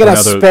cool. I'm gonna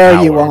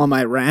spare you all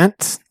my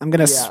rant.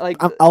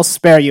 I'll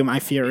spare you my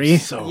fury.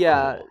 Dizzy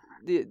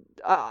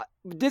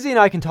and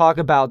I can talk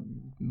about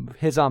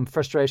his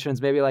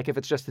frustrations. Maybe like if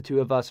it's just the two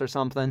of us or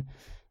something,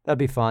 that'd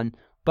be fun.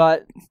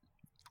 But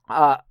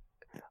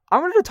I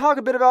wanted to talk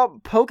a bit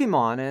about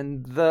Pokemon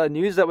and the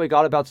news that we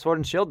got about Sword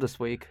and Shield this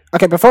week.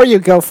 Okay, before you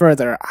go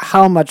further,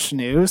 how much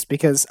news?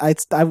 Because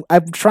I'm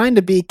trying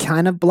to be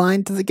kind of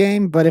blind to the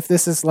game, but if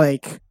this is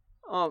like,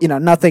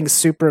 nothing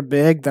super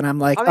big, then I'm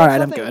like, all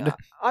right, I'm good.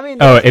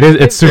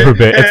 It's super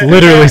big. It's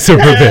literally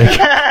super big.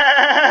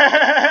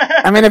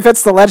 I mean, if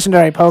it's the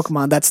legendary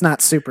Pokemon, that's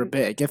not super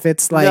big. If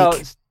it's like... No,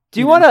 do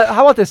you want to?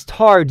 How about this,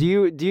 Tar? Do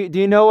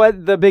you know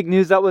what the big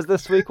news that was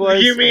this week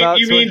was? You mean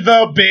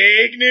the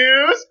big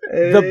news?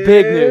 The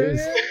big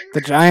news. The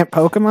giant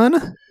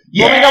Pokemon?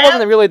 Yeah. Well, I mean, that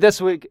wasn't really this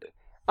week.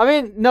 I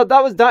mean, no,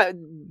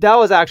 that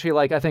was actually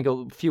like I think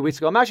a few weeks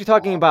ago. I'm actually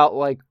talking about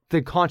like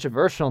the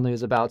controversial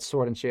news about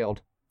Sword and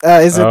Shield.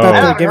 Is it that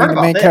they're giving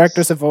the main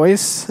characters a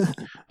voice?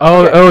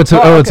 It's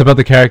about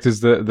the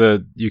characters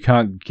that you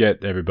can't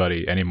get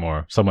everybody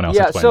anymore. Someone else.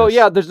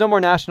 There's no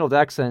more national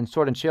decks in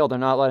Sword and Shield. They're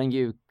not letting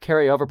you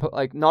carry over.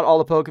 Like, not all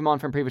the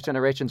Pokemon from previous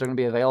generations are going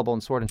to be available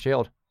in Sword and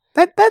Shield.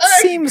 That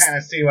seems. I can kind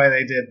of see why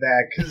they did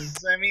that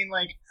because I mean,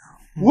 like,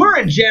 we're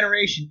in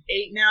Generation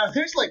 8 now.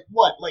 There's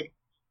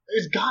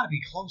there's got to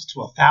be close to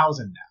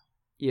 1,000 now.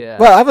 Yeah.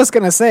 Well, I was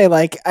gonna say,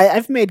 like,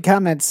 I've made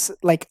comments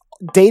like.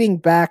 dating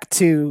back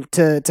to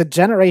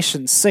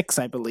Generation 6,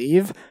 I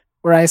believe,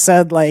 where I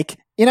said, like,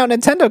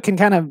 Nintendo can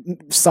kind of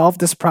solve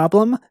this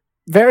problem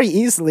very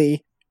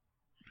easily.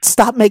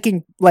 Stop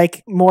making,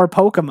 like, more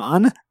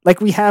Pokemon.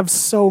 Like, we have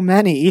so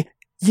many.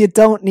 You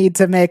don't need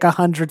to make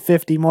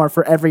 150 more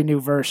for every new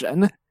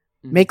version.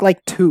 Make,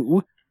 like,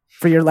 2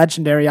 for your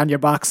legendary on your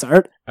box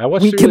art. I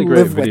watched a really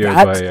great video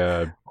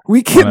by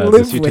we can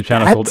live this YouTube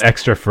channel called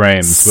Extra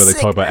Frames, where they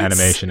talk about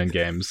animation in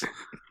games.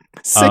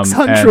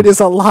 600 is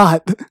a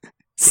lot.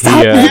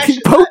 Stop making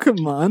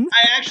Pokemon.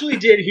 I actually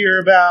did hear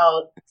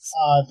about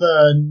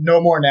the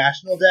No More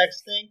National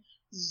Dex thing.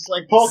 This is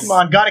like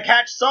Pokemon, gotta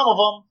catch some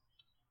of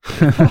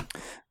them.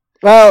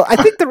 Well, I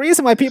think the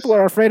reason why people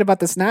are afraid about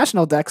this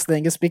National Dex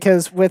thing is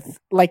because with,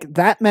 like,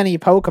 that many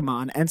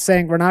Pokemon and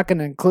saying we're not going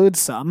to include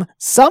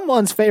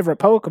someone's favorite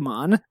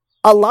Pokemon,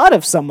 a lot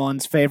of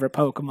someone's favorite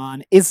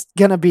Pokemon is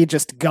going to be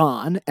just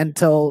gone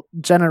until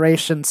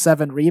Generation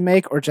 7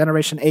 Remake or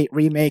Generation 8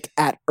 Remake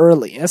at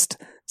earliest.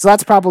 So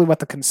that's probably what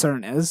the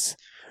concern is.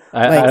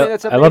 I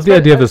love the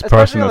idea of this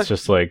person that's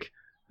just, like,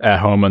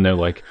 at home and they're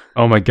like,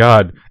 oh my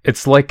god,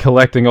 it's like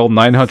collecting all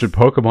 900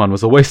 Pokemon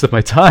was a waste of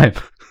my time.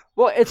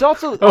 Well, it's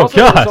also God.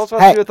 It's also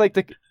has to do with, like,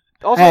 the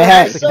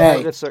competitive the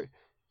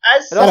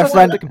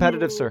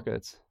competitive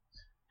circuits.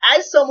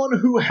 As someone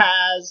who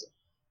has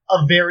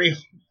a very,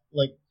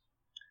 like,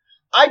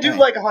 I do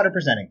like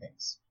 100%ing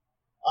things.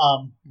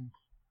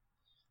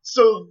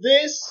 So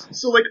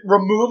like,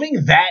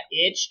 removing that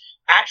itch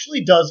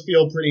actually does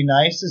feel pretty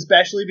nice,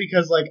 especially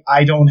because, like,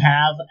 I don't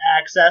have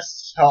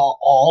access to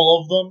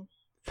all of them.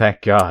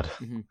 Thank God.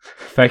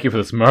 Thank you for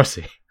this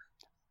mercy.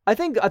 I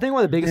think one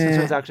of the biggest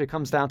concerns actually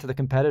comes down to the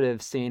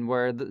competitive scene,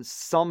 where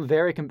some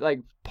very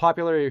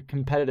popular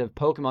competitive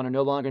Pokemon are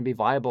no longer going to be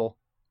viable.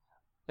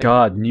 Like,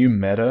 God, new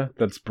meta?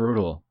 That's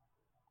brutal.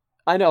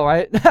 I know,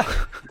 right?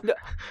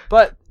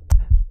 But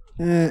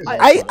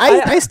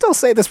I still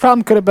say this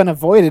problem could have been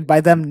avoided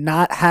by them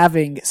not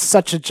having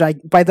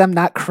by them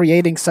not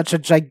creating such a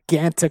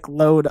gigantic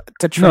load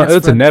to transfer. No,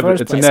 it's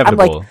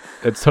inevitable.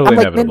 It's totally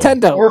inevitable.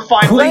 Nintendo, we're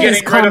finally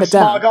getting rid of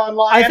Smog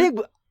Online. I think.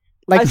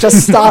 Like,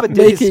 just stop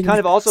making kind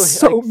of also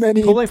so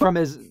many. Pulling from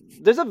is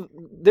there's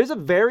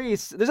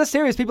a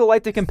series people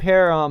like to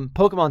compare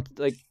Pokemon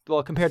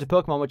compared to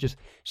Pokemon, which is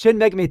Shin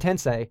Megami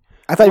Tensei.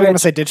 I thought you were going to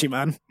say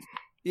Digimon.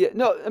 Yeah,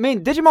 no, I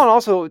mean Digimon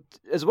also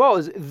as well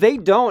is they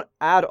don't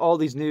add all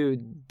these new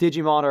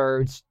Digimon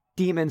or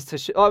demons to.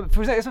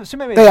 For example,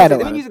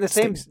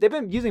 they've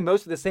been using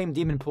most of the same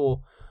demon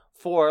pool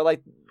for,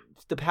 like,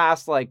 the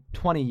past, like,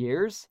 20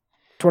 years.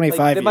 25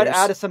 years. They might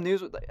add some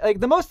news. Like,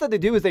 the most that they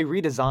do is they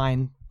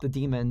redesign the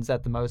demons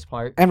at the most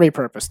part and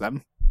repurpose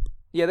them.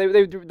 Yeah, they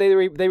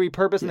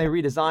repurpose and they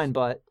redesign,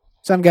 but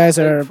some guys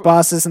are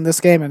bosses in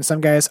this game and some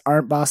guys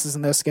aren't bosses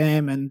in this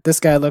game, and this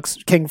guy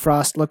King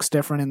Frost looks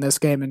different in this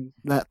game and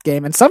that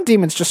game, and some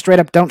demons just straight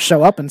up don't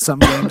show up in some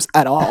games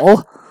at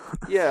all.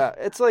 Yeah,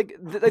 it's like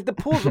the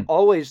pool's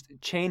always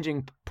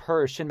changing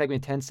per Shin Megami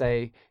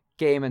Tensei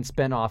game and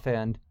spinoff,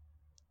 and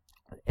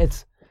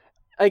it's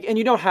like, and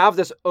you don't have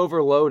this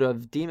overload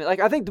of demons.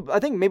 Like, I think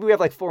maybe we have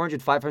like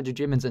 400, 500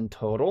 demons in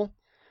total.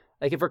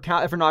 Like, if we're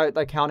not,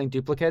 like, counting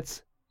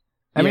duplicates.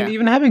 I mean,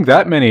 even having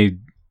that many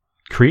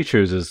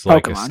creatures is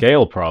like Pokemon. A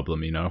scale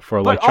problem,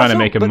 for, like, trying to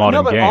make a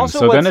modern game.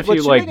 So then if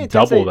you, like,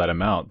 double that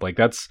amount, like,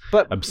 that's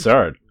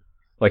absurd.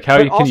 Like, how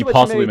can you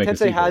possibly make a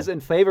sequel? What Tensei has in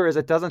favor is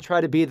it doesn't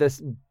try to be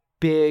this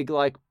big,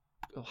 like,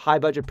 high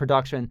budget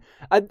production.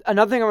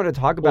 Another thing I want to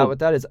talk about with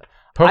that is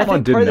Pokemon I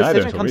think didn't part of the either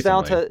decision comes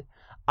recently. down to.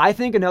 I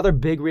think another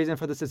big reason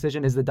for this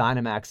decision is the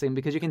Dynamaxing,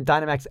 because you can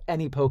Dynamax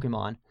any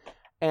Pokemon,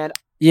 and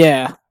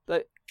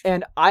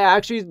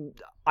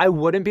I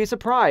wouldn't be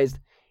surprised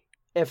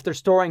if they're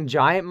storing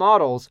giant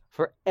models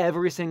for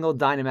every single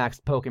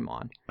Dynamax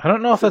Pokemon. I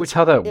don't know if that's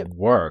how that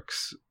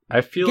works.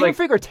 I feel Game like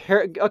Freak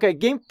are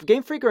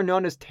Game Freak are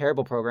known as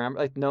terrible programmers,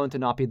 like known to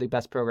not be the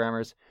best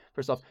programmers.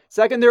 First off,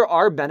 second, there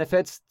are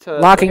benefits to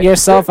locking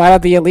yourself out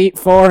of the Elite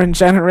Four in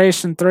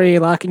Generation 3,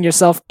 locking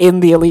yourself in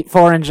the Elite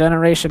Four in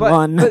Generation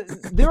 1.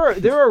 But there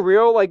are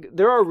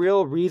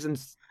real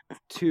reasons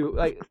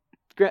to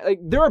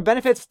there are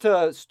benefits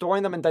to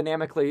storing them and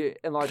dynamically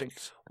enlarging.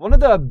 One of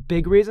the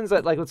big reasons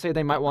that, like, let's say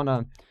they might want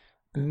to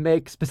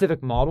make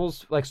specific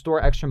models, like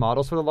store extra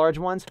models for the large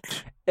ones,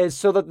 is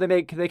so that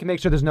they can make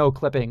sure there's no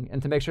clipping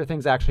and to make sure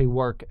things actually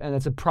work and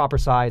it's a proper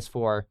size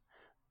for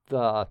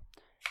the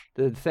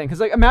thing. Because,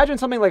 like, imagine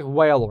something like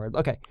Wailord.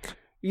 Okay,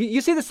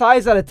 you see the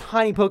size that a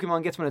tiny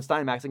Pokemon gets when it's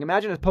Dynamaxing.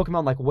 Imagine a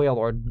Pokemon like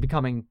Wailord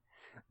becoming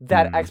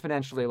that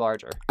exponentially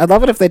larger. I'd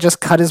love it if they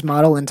just cut his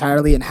model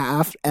entirely in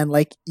half and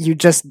you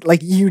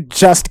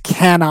just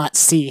cannot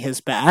see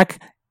his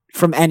back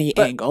from any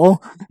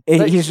angle.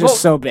 He's just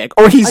so big,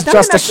 or he's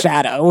just a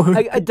shadow.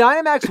 A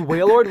Dynamax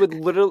Wailord would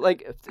literally,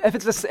 like, if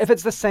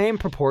it's the same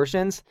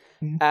proportions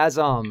as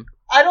I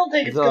don't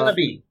think it's gonna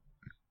be.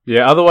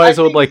 Yeah, otherwise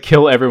it would, like,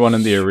 kill everyone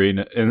in the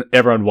arena and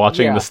everyone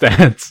watching in the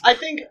stands. I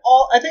think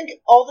all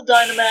the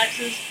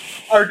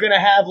Dynamaxes are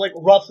gonna have, like,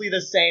 roughly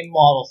the same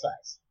model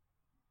size.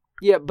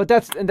 Yeah, but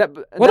that's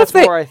What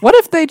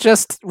if they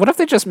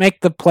just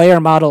make the player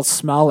models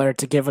smaller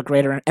to give a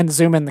greater and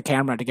zoom in the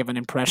camera to give an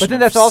impression? But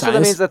then that's also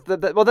size? that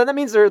means then that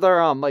means they're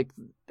like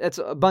it's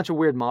a bunch of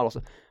weird models.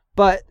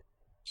 But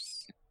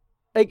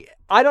like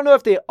I don't know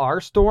if they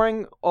are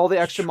storing all the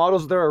extra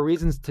models. There are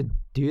reasons to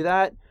do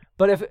that.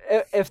 But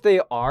if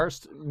they are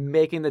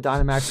making the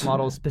Dynamax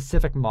models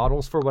specific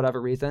models for whatever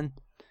reason,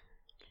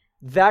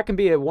 that can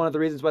be one of the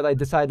reasons why they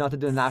decided not to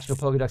do the National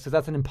Pokédex, because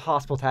that's an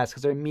impossible task,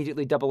 because they're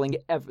immediately doubling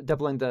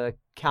the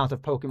count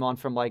of Pokemon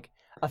from like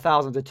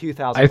 1,000 to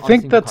 2,000. I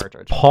think that's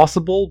cartridge.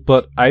 possible,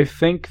 but I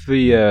think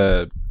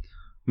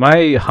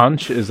my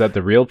hunch is that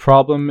the real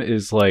problem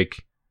is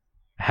like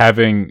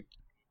having.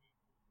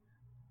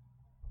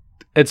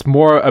 It's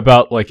more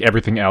about like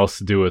everything else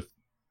to do with,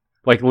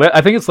 like I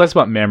think it's less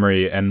about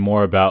memory and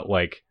more about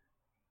like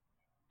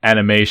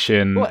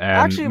animation and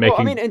actually, making.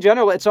 I mean, in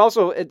general, it's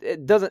also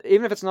it doesn't,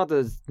 even if it's not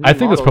the. I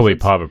think that's probably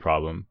part of a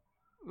problem.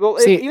 Well,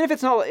 even if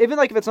it's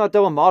not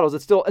double models,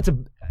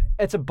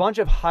 it's a bunch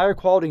of higher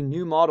quality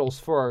new models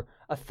for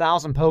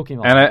 1,000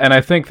 Pokemon. And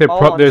I think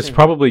there's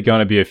probably going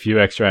to be a few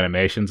extra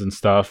animations and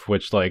stuff,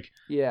 which like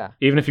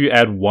even if you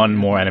add one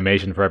more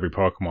animation for every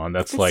Pokemon,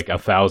 that's like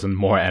 1,000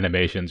 more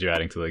animations you're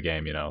adding to the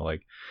game, you know,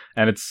 like.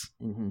 And it's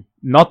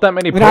not that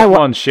many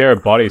Pokemon share a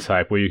body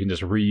type where you can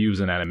just reuse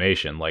an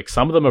animation. Like,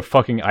 some of them are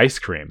fucking ice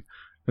cream,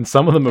 and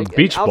some of them are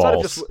beach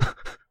balls.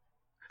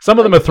 Some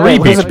of them are three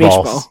beach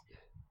balls.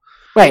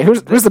 Wait,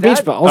 who's the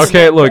beach balls?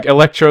 Okay, look,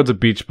 Electrode's a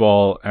beach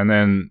ball, and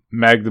then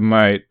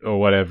Magnemite or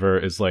whatever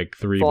is like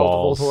three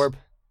balls. Voltorb.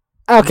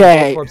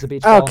 Okay, Voltorb's a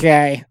beach ball.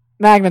 okay.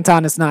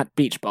 Magneton is not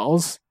beach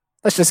balls.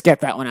 Let's just get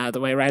that one out of the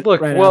way, right?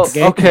 Look, right well, out the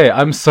gate. okay,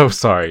 I'm so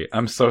sorry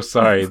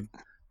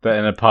that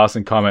in a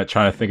passing comment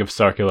trying to think of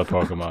circular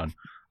Pokemon.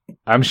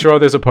 I'm sure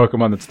there's a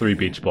Pokemon that's three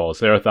beach balls.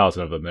 There are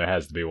 1,000 of them. There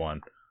has to be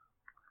one.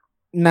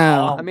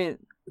 No. I mean...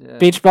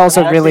 Beach balls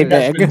are really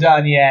that's big. been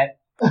done yet.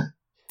 I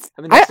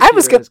mean, I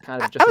was gonna...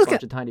 kind of just a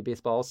bunch of tiny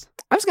baseballs.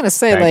 I was gonna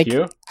say, Thank like...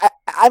 you.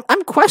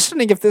 I'm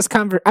questioning if this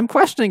I'm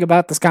questioning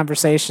about this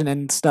conversation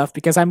and stuff,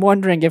 because I'm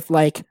wondering if,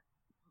 like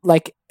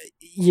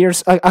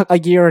years... a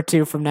year or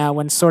two from now,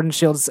 when Sword and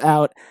Shield is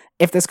out,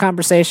 if this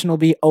conversation will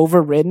be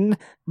overridden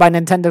by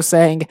Nintendo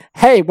saying,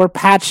 "Hey, we're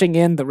patching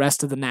in the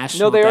rest of the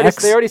national." No,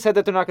 they already said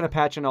that they're not going to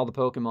patch in all the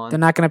Pokemon. They're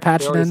not going to patch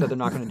they it already in. said they're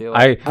not going to do it.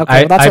 I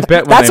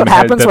bet that's when what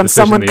happens when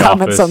someone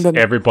comments comments on the.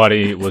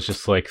 Everybody was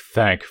just like,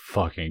 "Thank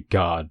fucking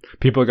God."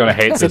 People are gonna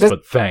hate this,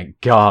 but thank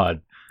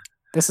God.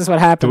 This is what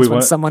happens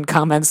when someone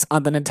comments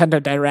on the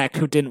Nintendo Direct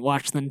who didn't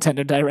watch the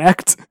Nintendo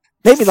Direct.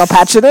 Maybe they'll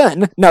patch it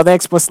in. No, they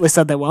explicitly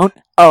said they won't.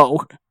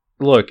 Oh.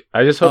 Look,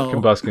 I just hope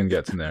Combuskin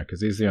gets in there,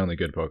 because he's the only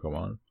good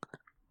Pokemon.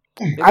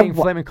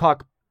 Flaming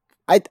Cock.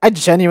 I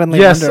genuinely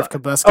wonder if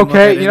Combuskin.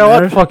 Okay, you know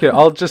what? Fuck it.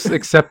 I'll just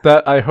accept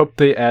that. I hope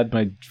they add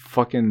my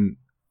fucking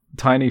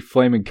tiny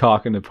flaming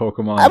cock into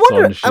Pokemon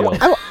Sword and Shield.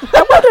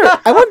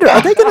 I wonder.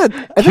 Are they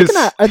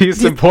gonna?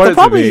 He's important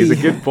to me. He's a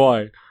good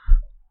boy.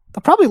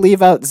 They'll probably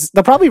leave out.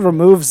 They'll probably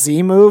remove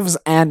Z moves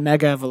and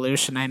Mega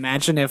Evolution. I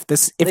imagine if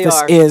this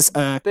is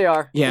they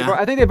are. Yeah.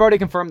 I think they've already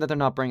confirmed that they're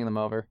not bringing them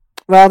over.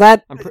 Well,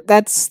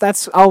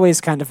 that's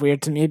always kind of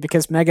weird to me,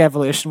 because Mega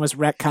Evolution was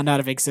retconned out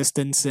of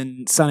existence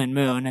in Sun and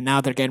Moon, and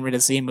now they're getting rid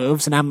of Z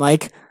moves, and I'm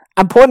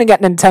pointing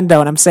at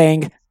Nintendo and I'm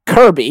saying,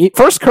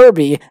 first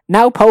Kirby,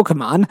 now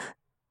Pokemon.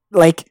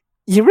 Like,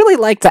 you really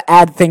like to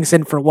add things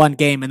in for one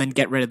game and then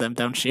get rid of them,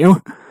 don't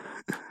you?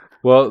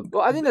 Well,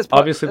 I think that's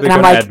obviously they're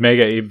going to add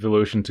Mega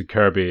Evolution to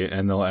Kirby,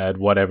 and they'll add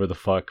whatever the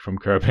fuck from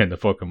Kirby into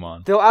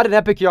Pokemon. They'll add an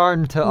Epic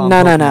Yarn to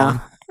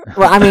No.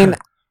 Well, I mean,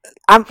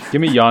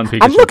 give me Yarn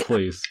Pikachu,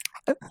 please.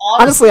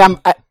 Honestly, I'm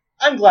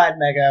glad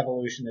Mega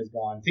Evolution is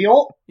gone.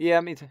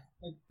 Yeah, me too.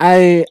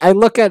 I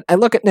look at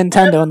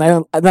Nintendo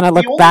and then I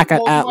look back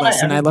at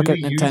Atlas and I look at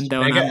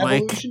Nintendo and I'm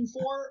like, Evolution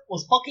for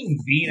was fucking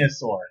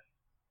Venusaur.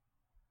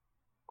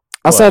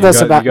 I'll say this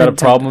about you got Nintendo. A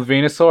problem with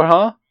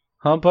Venusaur,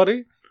 huh,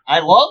 buddy? I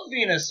love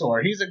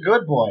Venusaur. He's a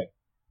good boy.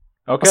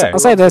 Okay, I'll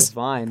say this.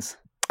 Vines.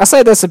 I'll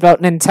say this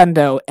about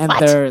Nintendo and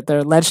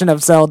their Legend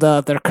of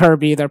Zelda, their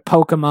Kirby, their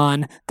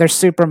Pokemon, their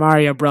Super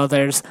Mario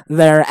Brothers.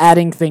 They're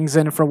adding things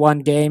in for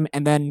one game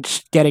and then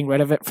getting rid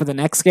of it for the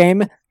next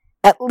game.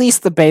 At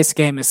least the base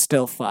game is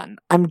still fun.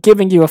 I'm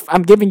giving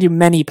you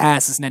many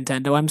passes,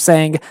 Nintendo. I'm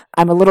saying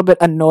I'm a little bit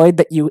annoyed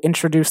that you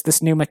introduced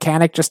this new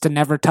mechanic just to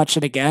never touch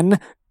it again.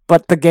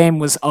 But the game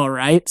was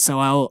alright, so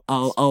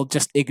I'll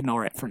just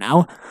ignore it for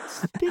now.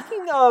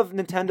 Speaking of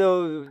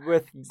Nintendo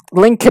with...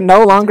 Link can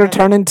no longer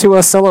turn into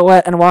a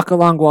silhouette and walk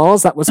along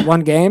walls. That was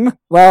one game.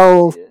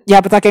 Well,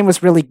 yeah, but that game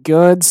was really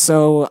good,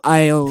 so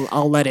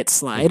I'll let it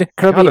slide.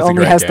 Kirby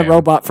only has the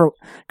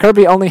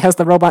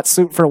robot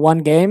suit for one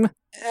game.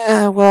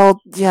 Well,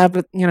 yeah,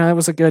 but, it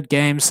was a good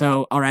game,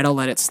 so alright, I'll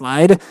let it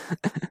slide.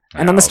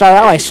 And then the Star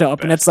Allies show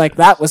up, and it's like,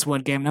 that was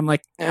one game, and I'm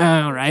like,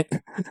 alright.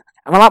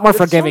 I'm a lot more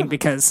forgiving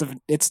because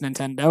it's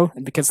Nintendo,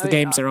 and because the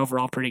games are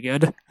overall pretty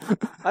good.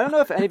 I don't know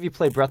if any of you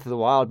played Breath of the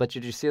Wild, but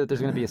did you see that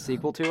there's going to be a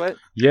sequel to it?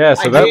 Yeah,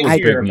 so that was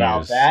big news.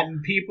 About that,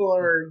 and people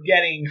are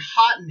getting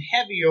hot and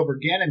heavy over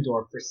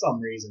Ganondorf for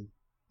some reason.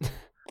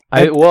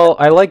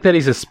 I like that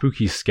he's a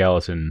spooky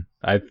skeleton.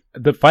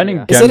 Finding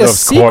Yeah. Is it a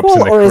Gandalf's corpse in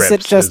sequel the or is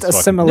crypts it just a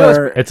fucking-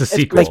 similar? It's a It's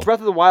sequel. Breath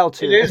of the Wild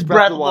 2. It is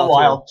Breath of the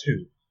Wild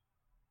 2.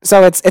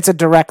 So it's a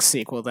direct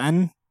sequel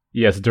then.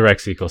 Yeah, it's a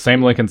direct sequel.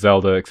 Same Link and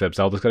Zelda, except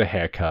Zelda's got a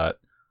haircut.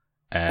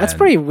 And That's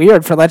pretty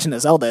weird for Legend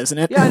of Zelda, isn't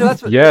it? Yeah, I know,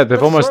 that's what, Yeah, they've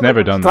that's almost sort of never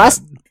what done I'm The that.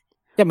 last,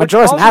 yeah, Which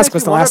Majora's also Mask makes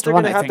was me the wonder last if they're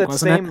one, gonna I have think, that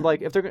wasn't same, it?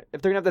 Like, if they're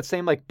gonna have that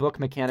same like book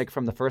mechanic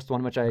from the first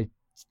one, which I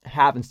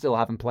still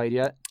haven't played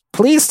yet.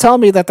 Please tell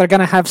me that they're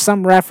gonna have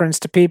some reference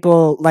to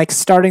people like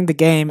starting the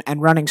game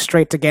and running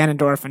straight to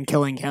Ganondorf and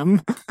killing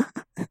him.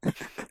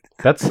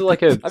 That's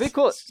like a. That'd be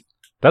cool.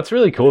 That's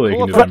really cool that you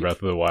Cool can do if- that in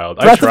Breath of the Wild.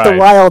 I Breath of tried. the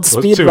Wild It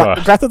was speed too run.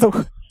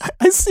 hard.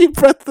 I see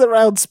Breath of the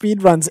Wild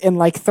speed runs in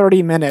like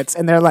 30 minutes,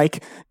 and they're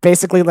like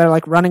basically they're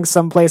like running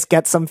someplace,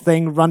 get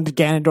something, run to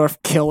Ganondorf,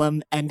 kill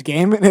him, end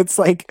game, and it's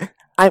like.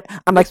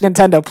 I'm like,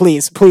 Nintendo,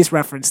 please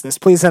reference this.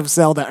 Please have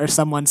Zelda or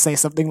someone say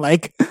something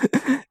like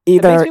It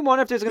either. makes me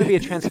wonder if there's going to be a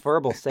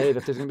transferable save,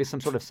 if there's going to be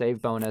some sort of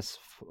save bonus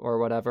or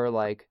whatever,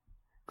 like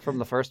from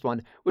the first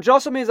one. Which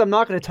also means I'm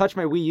not going to touch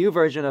my Wii U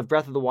version of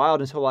Breath of the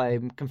Wild until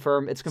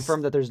it's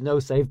confirmed that there's no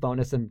save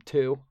bonus in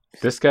 2.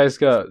 This guy's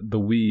got the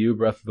Wii U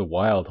Breath of the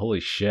Wild.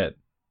 Holy shit.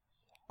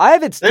 I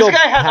have it still. This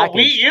guy has packaged. a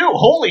Wii U.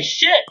 Holy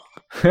shit!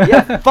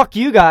 Yeah, fuck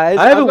you guys.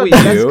 I have I've a got Wii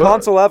the best U.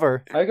 console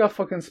ever. I got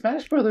fucking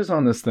Smash Brothers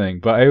on this thing,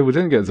 but I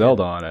didn't get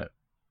Zelda on it.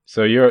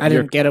 So I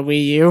didn't get a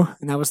Wii U,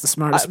 and that was the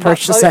smartest I-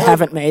 purchase I- I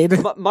haven't made.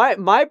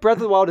 My Breath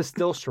of the Wild is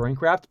still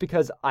shrink wrapped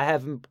because I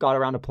haven't got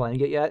around to playing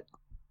it yet.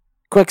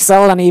 Quick,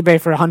 sell it on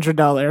eBay for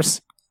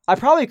 $100. I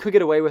probably could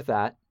get away with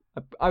that.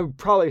 I would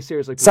probably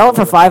seriously could Sell it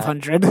get for away with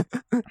that.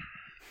 $500.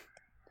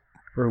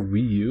 for a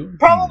Wii U?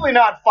 Probably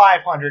not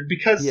 500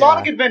 because Yeah.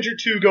 Sonic Adventure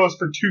 2 goes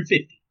for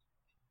 250.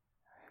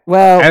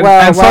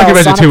 And Sonic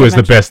Adventure 2 is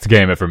the best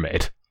game ever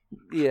made.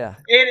 Yeah.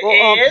 It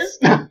Well,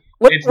 is.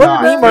 What It's what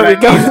not. meme but are we I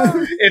going?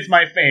 mean, it's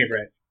my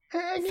favorite.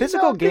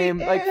 Physical game,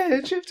 like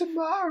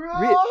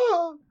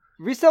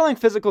reselling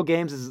physical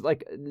games is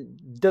like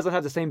doesn't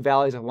have the same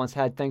value as it once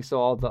had, thanks to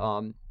all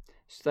the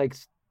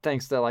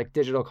thanks to like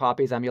digital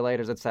copies,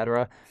 emulators,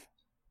 etc.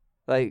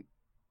 Like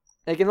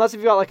unless if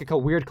you got like a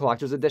weird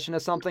collector's edition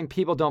of something,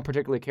 people don't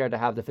particularly care to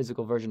have the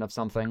physical version of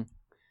something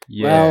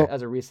Yeah.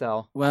 as a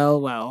resell.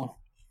 Well.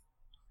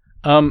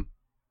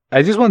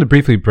 I just wanted to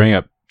briefly bring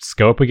up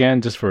Scope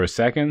again, just for a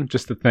second,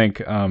 just to think,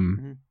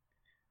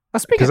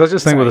 because I was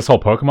just thinking with this whole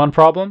Pokemon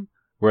problem,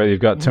 where you've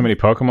got too many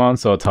Pokemon,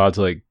 so it's hard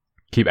to like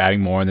keep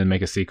adding more and then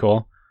make a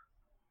sequel.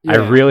 I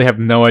really have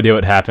no idea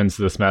what happens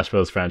to the Smash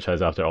Bros.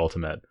 Franchise after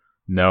Ultimate.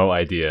 No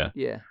idea.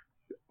 Yeah.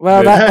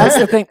 Well, that's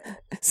the thing.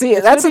 See,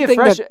 that's the thing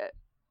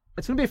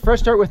It's going to be a fresh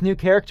start with new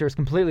characters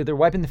completely. They're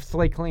wiping the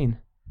slate clean.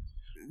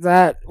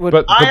 that would.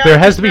 But I there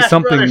like has the to be Smash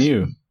something Brothers.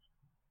 new.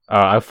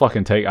 I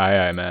fucking take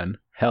II, man.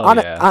 Hell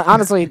yeah.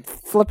 Honestly,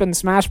 flipping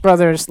Smash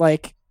Brothers,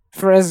 like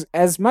for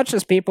as much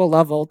as people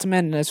love Ultimate,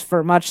 and as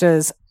for much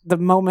as the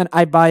moment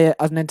I buy a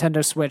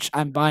Nintendo Switch,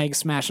 I'm buying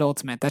Smash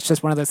Ultimate. That's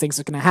just one of those things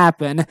that's going to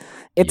happen.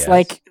 It's Yes.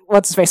 like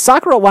what's his face?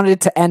 Sakura wanted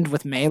it to end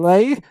with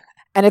Melee,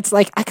 and it's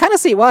like I kind of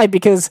see why,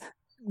 because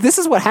this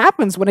is what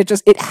happens when it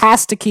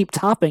has to keep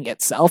topping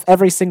itself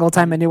every single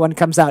time a new one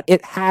comes out.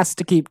 It has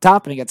to keep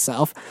topping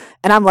itself,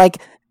 and I'm like,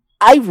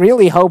 I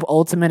really hope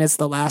Ultimate is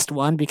the last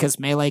one, because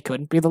Melee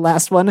couldn't be the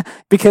last one,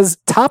 because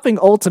topping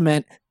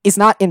Ultimate is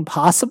not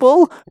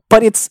impossible,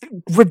 but it's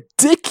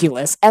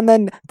ridiculous. And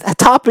then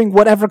topping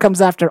whatever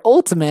comes after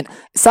Ultimate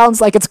sounds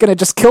like it's going to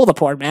just kill the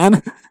poor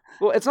man.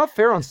 Well, it's not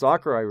fair on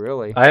Sakurai,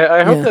 really.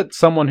 I hope Yeah. that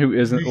someone who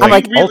isn't I'm like,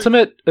 like, really-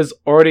 Ultimate is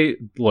already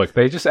look.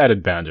 They just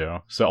added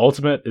Banjo, so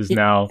Ultimate is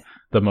now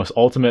the most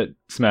ultimate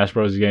Smash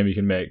Bros. Game you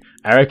can make.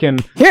 I reckon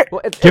Here,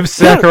 Well, give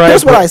Sakurai.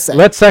 here's what I say.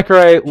 Let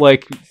Sakurai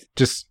like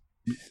just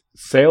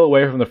sail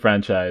away from the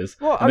franchise,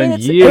 Well, I and mean, then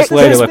it's- years here's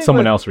later the let thing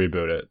someone with- else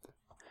reboot it.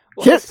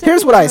 Well, Here- it's the same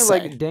here's what I thing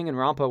with, say. like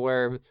Danganronpa,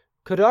 where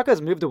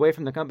Kodaka's moved away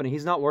from the company.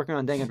 He's not working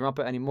on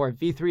Danganronpa anymore.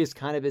 V3 is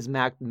kind of his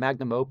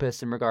magnum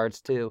opus in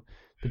regards to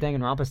the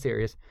Danganronpa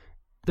series.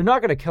 They're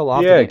not going to kill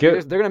off. Yeah, they're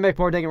going to make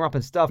more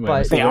Danganronpa stuff, Wait,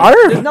 but they are?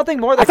 There's nothing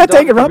more. I That thought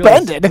Danganronpa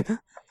ended.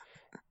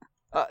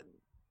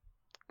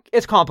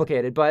 It's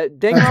complicated, but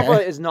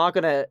Danganronpa is not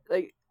going to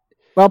like.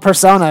 Well,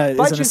 Persona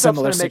Spike is in a Chunsoft's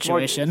similar gonna make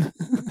more- situation.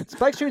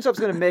 Spike Chunsoft's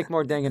going to make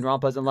more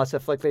Danganronpas unless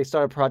if like they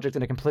start a project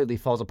and it completely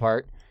falls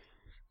apart.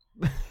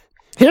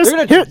 Here's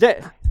They're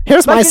gonna,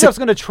 here's my Spike Chunsoft's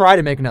going to try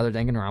to make another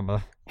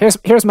Danganronpa.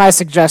 Here's my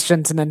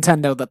suggestion to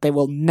Nintendo that they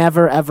will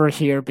never ever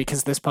hear,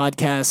 because this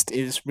podcast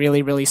is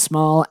really, really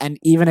small, and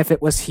even if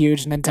it was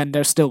huge,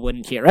 Nintendo still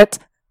wouldn't hear it.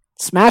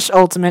 Smash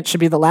Ultimate should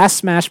be the last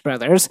Smash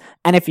Brothers,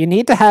 and if you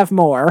need to have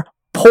more,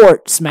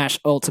 port Smash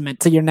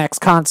Ultimate to your next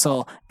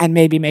console and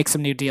maybe make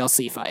some new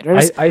DLC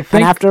fighters. I And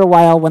think after a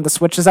while, when the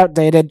Switch is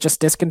outdated, just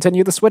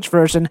discontinue the Switch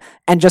version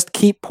and just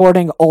keep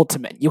porting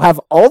Ultimate. You have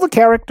all the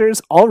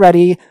characters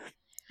already.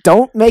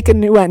 Don't make a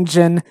new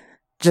engine.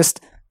 Just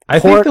I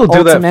think port they'll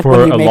do that Ultimate for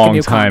when you a make long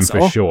new time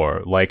console. for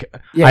sure. Like I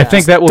Yeah,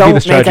 think that will be don't the make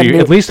a strategy new-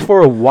 at least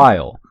for a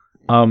while.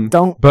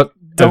 Don't But don't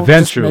just make a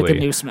eventually,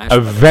 new Smash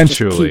Brothers. Just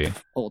eventually, keep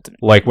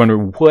Ultimate. like when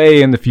we're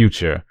way in the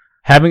future,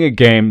 having a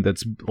game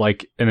that's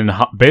like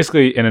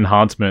basically an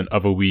enhancement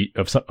of a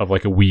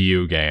Wii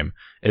U game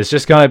is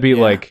just gonna be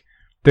like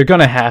they're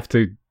gonna have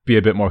to be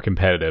a bit more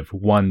competitive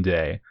one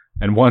day,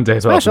 and one day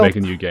they'll have to make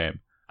a new game.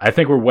 I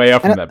think we're way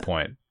off from that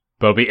point,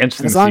 but it'll be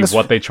interesting to see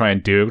what they try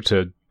and do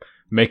to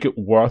make it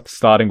worth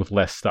starting with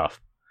less stuff.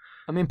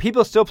 I mean,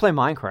 people still play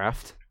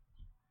Minecraft.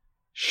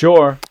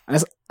 Sure,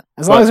 as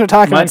long as we're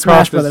talking about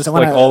Smash Brothers, it's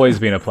like always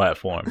been a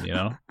platform, you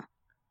know.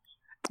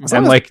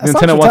 And like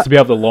Nintendo wants to be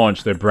able to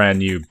launch their brand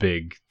new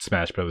big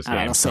Smash Brothers game.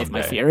 I'll save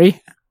my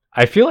theory.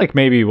 I feel like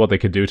maybe what they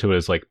could do to it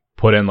is like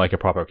put in like a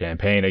proper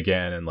campaign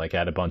again and like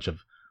add a bunch of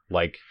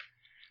like,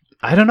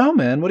 I don't know,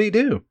 man. What do you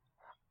do?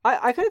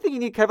 I kind of think you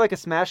need kind of like a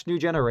Smash New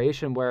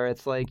Generation where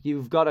it's like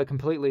you've got a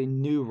completely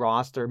new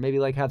roster. Maybe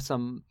like have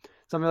something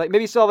like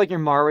maybe still have like your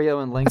Mario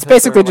and Link. It's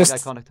basically just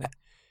iconic thing.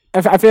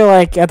 I feel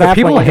like at that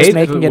point you're just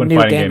making a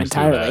new game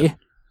entirely.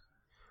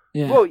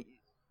 Yeah. Well,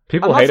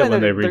 people hate it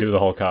when they redo the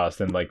whole cast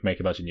and like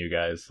make a bunch of new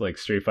guys like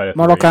Street Fighter 3,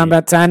 Mortal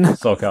Kombat 10,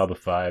 Soul Calibur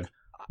 5.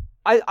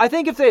 I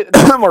think if they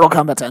Mortal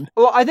Kombat 10.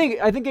 Well, I think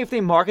if they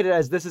market it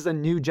as this is a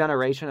new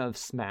generation of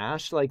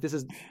Smash, like this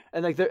is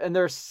and like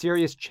there are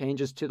serious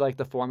changes to like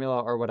the formula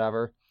or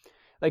whatever,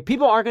 like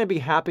people aren't going to be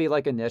happy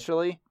like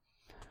initially,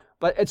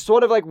 but it's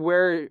sort of like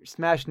where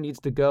Smash needs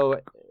to go.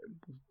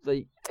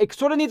 Like it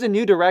sort of needs a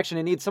new direction.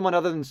 It needs someone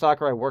other than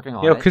Sakurai working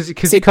on it. Because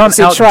you can't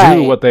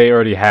outdo what they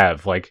already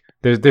have. Like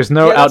there's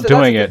no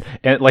outdoing it,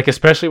 and like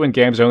especially when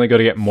games are only going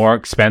to get more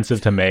expensive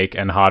to make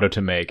and harder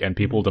to make, and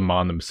people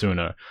demand them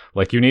sooner.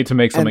 Like you need to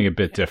make something a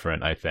bit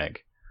different, I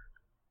think.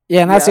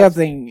 Yeah, and that's the other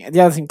thing.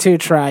 The other thing to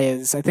try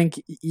is I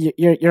think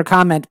your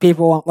comment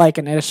people won't like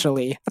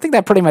initially. I think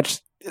that pretty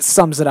much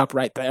sums it up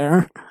right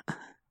there.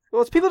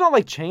 Well, it's people don't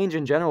like change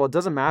in general. It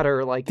doesn't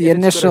matter. Like the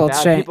initial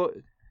change.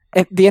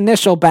 The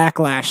initial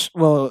backlash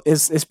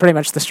is pretty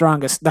much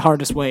the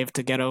hardest wave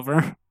to get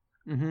over.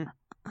 Mm-hmm.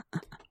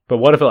 But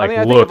what if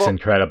it looks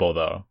incredible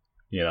though?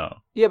 You know?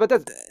 Yeah,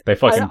 but they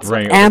fucking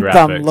bring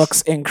Anthem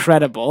looks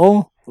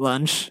incredible.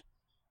 Lunch.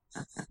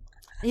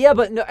 Yeah,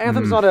 but no,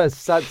 Anthem's not a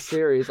set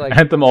series. Like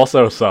Anthem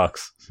also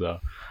sucks. So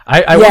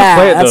I want to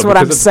play it though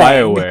because it's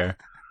BioWare.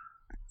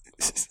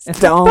 It's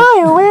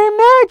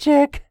BioWare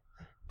magic.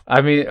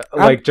 I mean,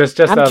 like just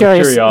out of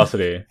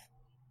curiosity.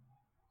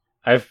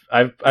 I've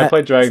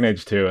played Dragon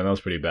Age 2 and that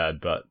was pretty bad,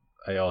 but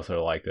I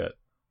also liked it.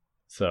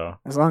 So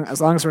as long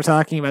as we're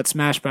talking about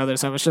Smash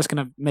Brothers, I was just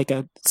gonna make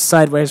a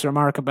sideways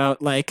remark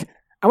about like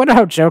I wonder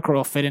how Joker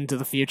will fit into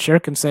the future,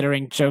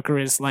 considering Joker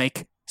is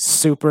like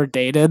super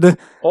dated.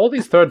 All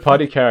these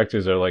third-party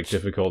characters are like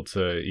difficult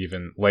to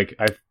even like.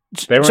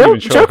 They weren't even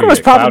sure Joker was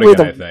probably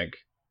I think.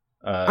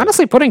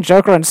 Honestly, putting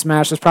Joker in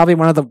Smash is probably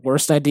one of the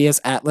worst ideas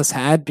Atlus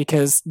had,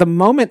 because the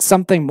moment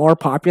something more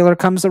popular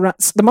comes around,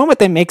 the moment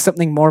they make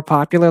something more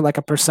popular, like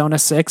a Persona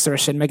 6 or a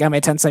Shin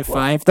Megami Tensei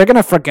 5, they're going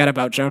to forget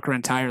about Joker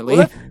entirely.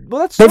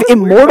 They've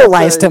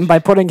immortalized him by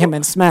putting him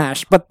in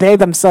Smash, but they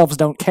themselves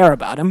don't care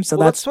about him, so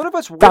that's sort of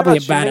what's weird probably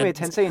about Shin Megami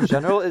Tensei in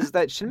general is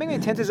that Shin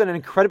Megami Tensei is an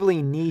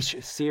incredibly niche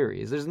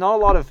series. There's not a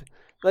lot of,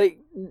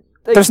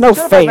 there's no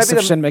face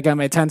of Shin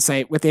Megami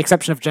Tensei, with the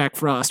exception of Jack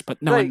Frost,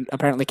 but no one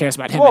apparently cares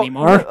about him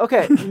anymore.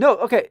 Okay.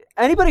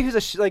 Anybody who's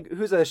a Shin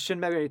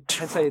Megami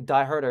Tensei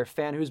diehard or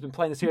fan who's been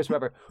playing the series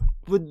forever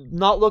would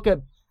not look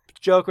at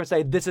Joker and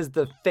say this is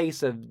the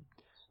face of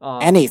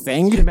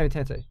anything. Shin Megami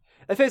Tensei.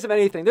 The face of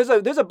anything.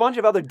 There's a bunch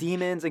of other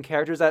demons and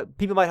characters that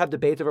people might have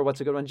debates over what's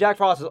a good one. Jack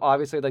Frost is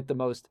obviously like the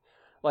most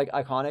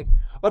iconic.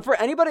 But for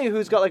anybody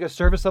who's got like a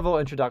service level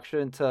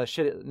introduction to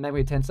Shin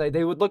Megami Tensei,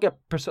 they would look at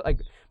Persona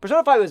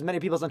 5 was many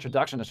people's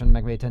introduction to Shin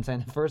Megami Tensei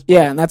in the first place.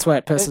 Yeah, and that's why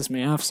it pisses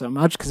me off so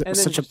much, because it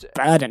was such a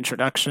bad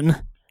introduction.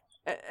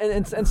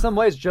 And in some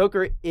ways,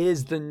 Joker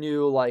is the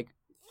new like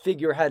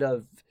figurehead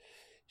of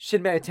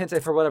Shin Megami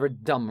Tensei for whatever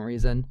dumb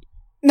reason.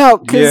 No,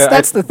 because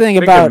that's the thing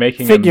about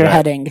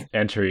figureheading.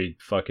 Entry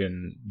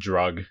fucking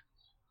drug.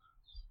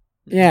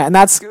 Yeah, and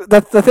that's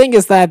the thing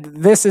is that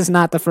this is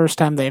not the first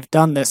time they've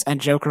done this,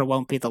 and Joker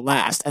won't be the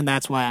last, and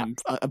that's why I'm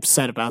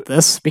upset about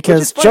this,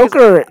 because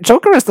Joker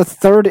is the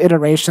third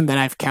iteration that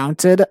I've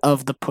counted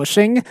of the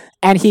pushing,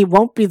 and he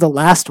won't be the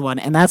last one,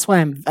 and that's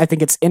why I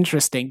think it's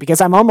interesting,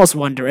 because I'm almost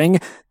wondering,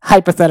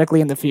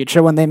 hypothetically in the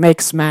future, when they make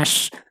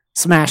Smash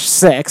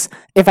 6,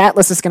 if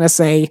Atlus is going to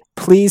say,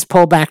 please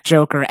pull back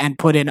Joker and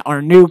put in our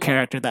new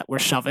character that we're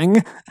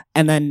shoving,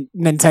 and then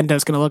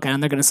Nintendo's going to look at it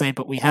and they're going to say,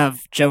 but we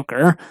have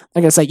Joker.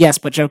 They're going to say, yes,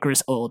 but Joker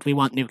is old. We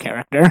want new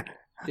character.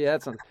 Yeah,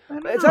 it's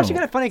actually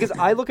kind of funny because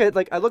I look at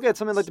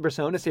something like the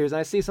Persona series and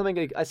I see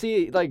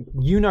like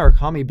Yuna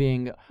Arakami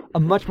being a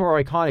much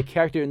more iconic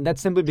character, and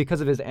that's simply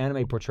because of his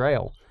anime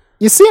portrayal.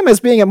 You see him as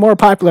being a more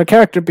popular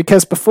character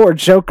because before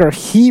Joker,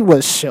 he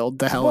was shilled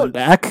to hell and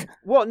back.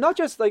 Well, not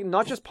just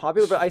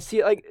popular, but I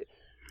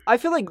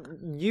feel like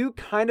you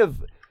kind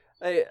of,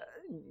 and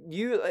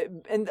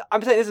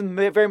I'm saying this is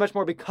very much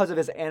more because of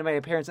his anime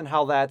appearance and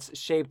how that's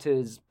shaped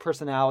his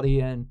personality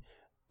and.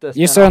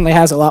 You certainly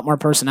has a lot more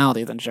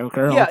personality than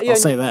Joker. I'll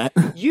say that.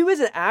 You is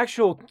an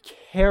actual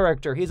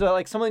character. He's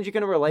like someone you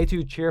can relate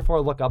to, cheer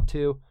for, look up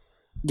to.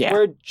 Yeah.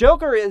 Where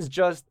Joker is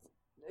just.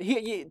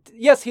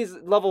 yes, he's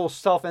level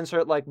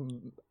self-insert like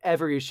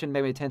every Shin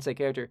Megami Tensei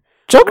character.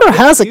 Joker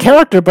has a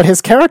character, but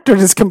his character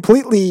is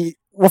completely...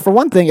 Well, for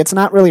one thing, it's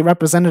not really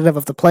representative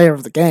of the player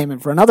of the game,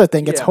 and for another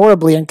thing, it's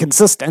horribly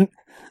inconsistent.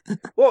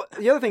 Well,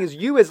 the other thing is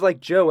you is like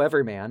Joe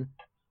Everyman.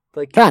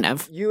 Like kind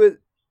of. You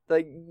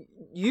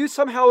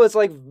somehow is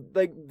like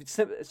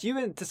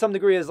you to some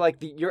degree is like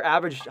your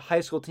average high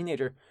school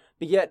teenager,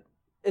 but yet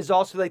is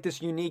also like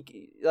this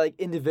unique like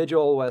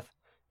individual with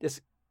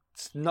this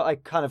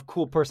like kind of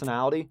cool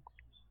personality.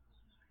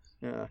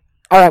 Yeah.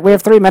 All right, we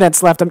have 3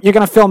 minutes left. You're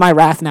gonna feel my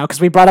wrath now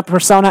because we brought up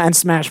Persona and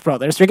Smash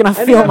Brothers. You're gonna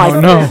feel my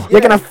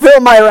You're gonna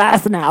feel my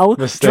wrath now.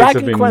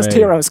 Dragon Quest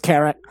Heroes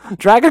character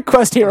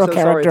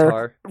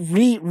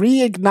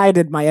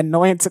reignited my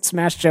annoyance at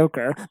Smash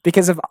Joker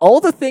because of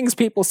all the things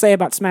people say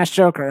about Smash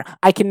Joker.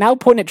 I can now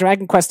point at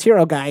Dragon Quest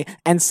Hero Guy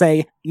and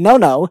say,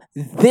 no,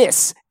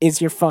 this is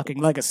your fucking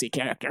legacy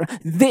character.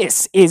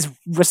 This is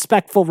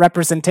respectful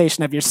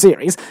representation of your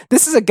series.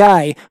 This is a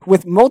guy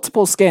with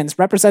multiple skins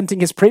representing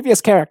his previous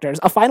characters,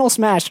 a final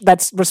Smash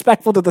that's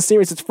respectful to the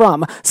series it's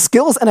from,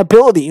 skills and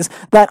abilities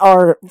that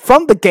are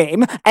from the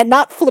game and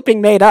not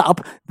flipping made up.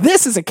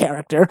 This is a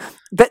character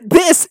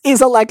this is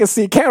a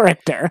legacy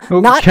character,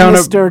 not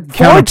Mr.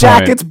 Four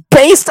Jackets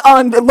based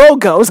on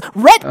logos,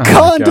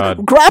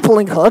 retconned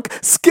grappling hook,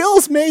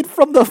 skills made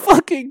from the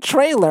fucking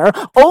trailer,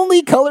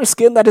 only color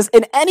skin that is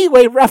in any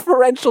way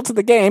referential to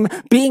the game,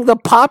 being the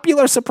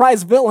popular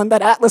surprise villain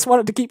that Atlas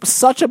wanted to keep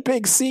such a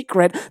big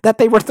secret that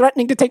they were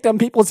threatening to take down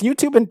people's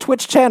YouTube and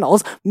Twitch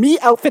channels, me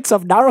outfits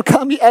of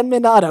Narukami and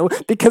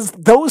Minato, because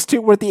those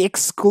two were the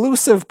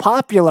exclusive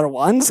popular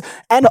ones,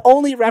 and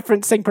only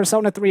referencing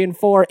Persona 3 and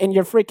 4 in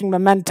your freaking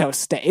Memento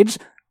stage.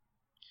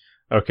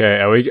 Okay,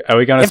 are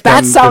we gonna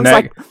spend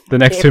the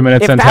next 2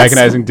 minutes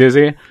antagonizing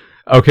Dizzy?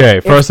 Okay,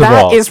 first of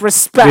all, is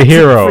respect the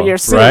hero, for your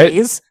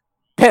series,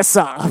 right? Piss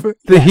off.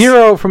 The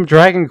hero from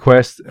Dragon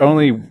Quest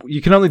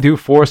you can only do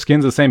 4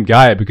 skins of the same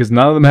guy because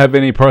none of them have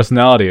any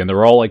personality and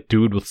they're all like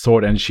dude with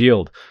sword and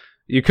shield.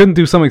 You couldn't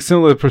do something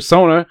similar to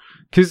Persona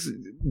because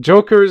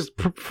Joker is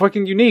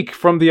fucking unique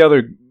from the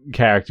other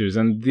characters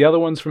and the other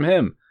ones from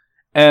him.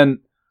 And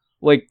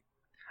like,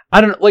 I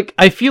don't like.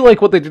 I feel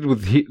like what they did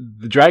with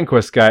the Dragon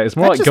Quest guy is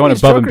more like going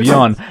above and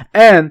beyond.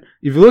 And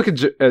if you look at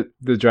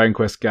the Dragon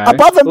Quest guy,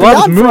 above and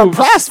beyond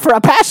for a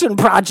passion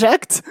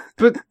project.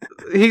 But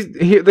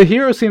the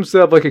hero seems to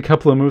have like a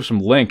couple of moves from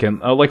Link, and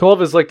like all of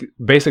his like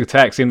basic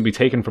attacks seem to be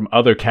taken from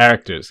other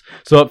characters.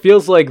 So it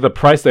feels like the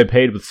price they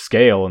paid with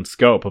scale and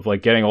scope of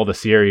like getting all the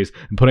series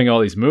and putting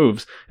all these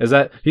moves is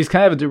that he's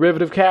kind of a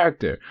derivative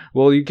character.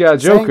 Well, you got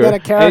Joker,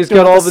 and he's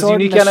got all of his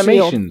unique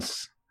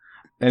animations.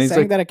 And he's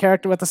saying that a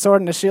character with a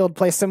sword and a shield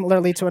plays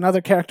similarly to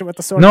another character with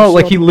a sword. No, and a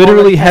like shield he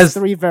literally has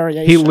 3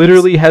 variations. He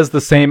literally has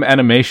the same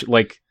animation.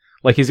 Like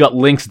he's got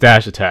Link's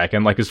dash attack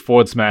and like his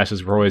forward smash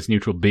is Roy's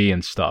neutral B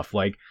and stuff.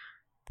 Like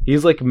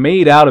he's like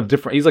made out of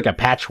different. He's like a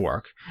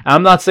patchwork. And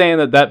I'm not saying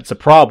that that's a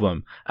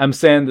problem. I'm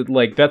saying that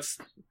like that's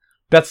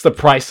the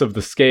price of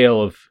the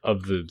scale of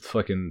the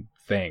fucking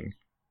thing.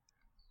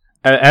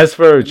 As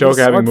for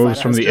Joker having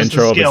moves from the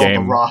intro of the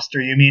game, the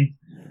roster, you mean?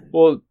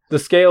 Well, the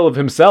scale of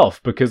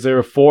himself, because there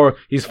are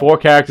he's 4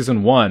 characters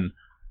in one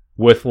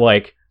with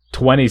like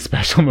 20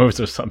 special moves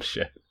or some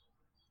shit.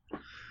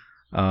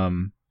 I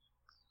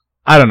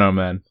don't know,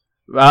 man.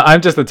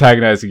 I'm just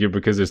antagonizing you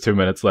because there's 2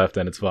 minutes left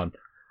and it's fun.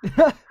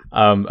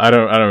 I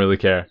don't really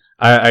care.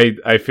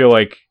 I feel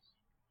like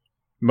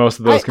most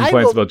of those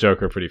complaints about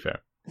Joker are pretty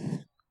fair.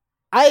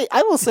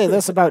 I will say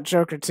this about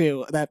Joker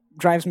too that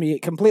drives me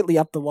completely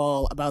up the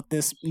wall about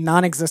this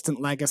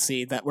non-existent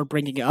legacy that we're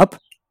bringing up.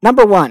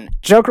 Number 1,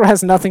 Joker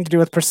has nothing to do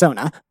with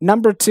Persona.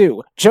 Number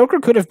 2, Joker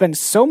would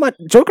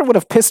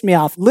have pissed me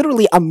off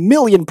literally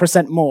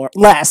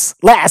 1,000,000%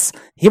 less.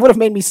 He would have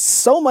made me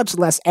so much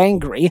less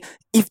angry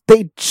if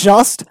they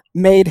just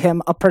made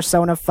him a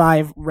Persona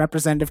 5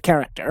 representative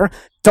character.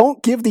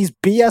 Don't give these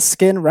BS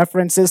skin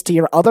references to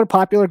your other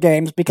popular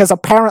games because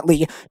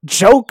apparently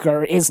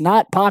Joker is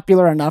not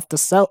popular enough to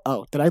sell.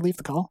 Oh, did I leave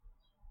the call?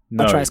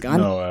 No, Try's gone.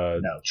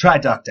 No, try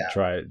ducked out.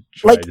 Try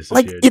like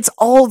disappeared. It's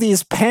all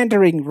these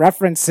pandering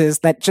references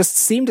that just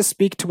seem to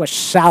speak to a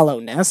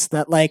shallowness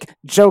that like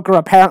Joker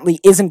apparently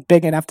isn't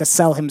big enough to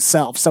sell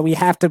himself, so we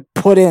have to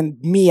put in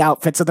me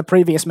outfits of the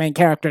previous main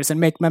characters and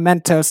make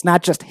Mementos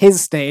not just his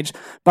stage,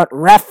 but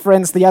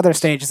reference the other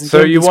stages. And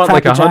so you want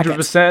like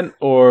 100%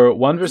 or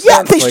 1%?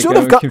 Yeah, they should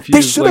have gone.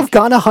 They should have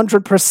gone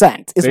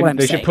 100%. Is what I'm saying.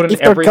 They should put in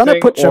if everything, they're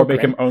gonna put Joker or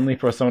make him only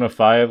Persona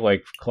 5,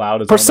 like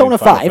Cloud is Persona only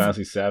Final 5.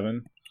 Fantasy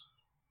 7.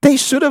 They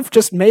should have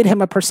just made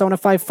him a Persona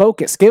 5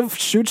 focus. Give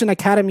Shujin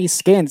Academy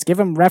skins. Give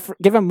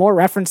him more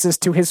references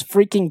to his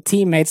freaking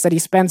teammates that he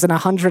spends an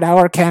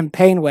 100-hour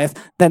campaign with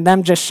than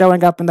them just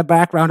showing up in the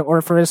background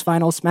or for his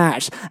final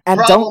smash.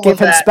 And don't give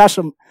him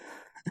special...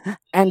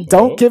 And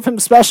don't give him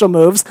special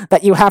moves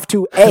that you have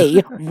to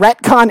A,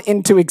 retcon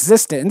into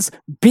existence,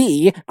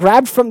 B,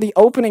 grabbed from the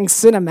opening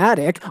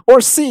cinematic,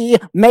 or C,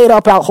 made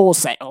up out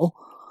wholesale.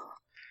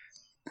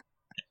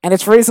 And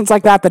it's for reasons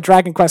like that that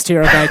Dragon Quest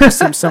Hero Guy just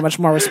seems so much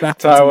more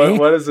respectful to me.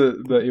 What is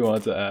it that you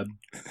want to add?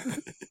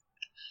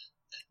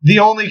 The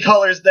only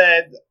colors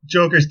that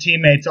Joker's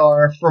teammates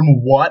are, from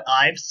what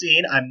I've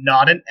seen, I'm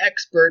not an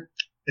expert,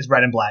 is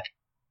red and black.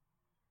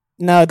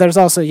 No, there's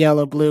also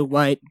yellow, blue,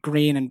 white,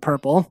 green, and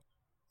purple.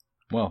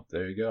 Well,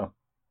 there you go.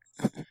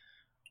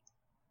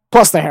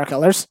 Plus the hair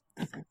colors.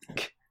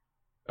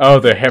 Oh,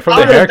 the hair from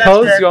the hair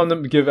colors? Fair. You want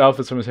them to give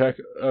outfits from his hair?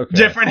 Okay.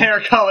 Different hair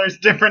colors,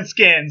 different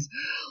skins.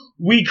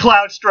 We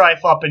Cloud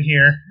Strife up in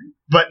here,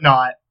 but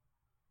not.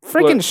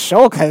 Freaking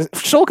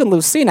Shulk and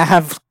Lucina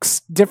have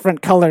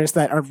different colors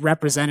that are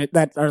represented,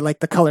 that are like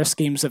the color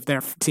schemes of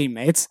their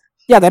teammates.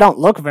 Yeah, they don't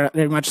look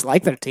very much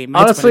like their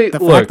teammates. Honestly, but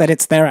the fact that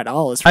it's there at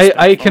all is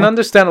I can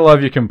understand a lot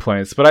of your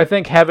complaints, but I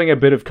think having a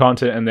bit of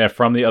content in there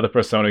from the other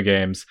Persona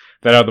games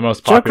that are the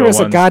most popular ones...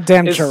 Joker is a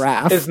goddamn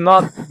giraffe. Is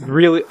not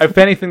really... If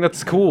anything,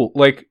 that's cool.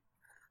 Like,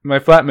 my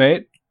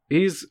flatmate,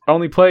 he's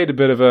only played a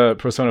bit of a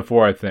Persona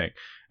 4, I think.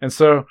 And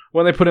so,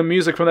 when they put in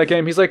music from that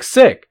game, he's like,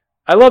 sick!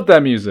 I love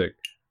that music!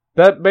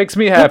 That makes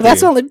me happy.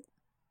 That's only...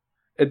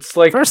 It's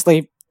like...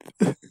 Firstly...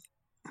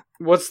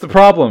 What's the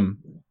problem?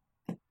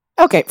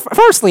 Okay,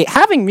 firstly,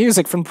 having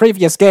music from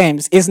previous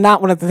games is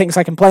not one of the things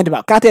I complained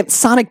about. Goddamn,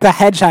 Sonic the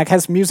Hedgehog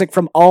has music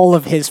from all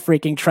of his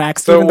freaking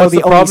tracks, so even though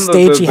the only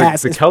stage he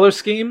has is... The color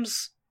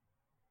schemes?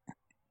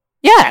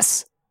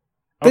 Yes!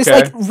 There's,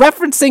 okay.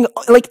 Referencing...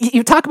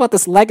 you talk about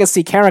this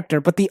legacy character,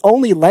 but the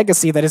only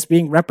legacy that is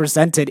being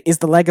represented is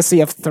the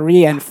legacy of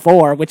 3 and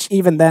 4, which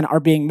even then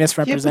are being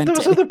misrepresented. Yeah,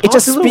 but those are the it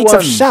just speaks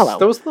ones. Of shallow.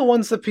 Those are the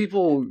ones that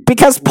people...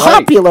 Because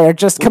popular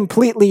just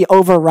completely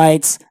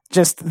overwrites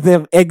just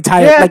the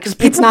entire... Yeah,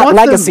 it's not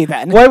legacy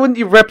then. Why wouldn't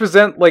you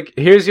represent,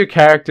 here's your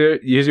character,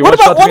 here's your... What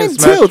about 1 and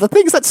 2? The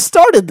things that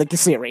started the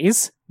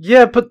series?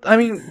 Yeah, but, there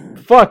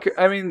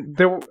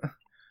were...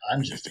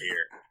 I'm just here.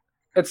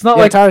 It's not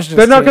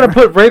they're not going to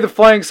put Ray the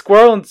Flying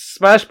Squirrel in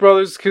Smash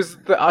Brothers because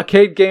the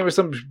arcade game or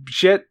some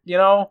shit, you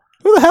know?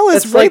 Who the hell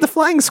is Ray the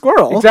Flying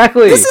Squirrel?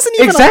 Exactly. This isn't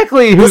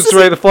even who's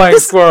Ray the Flying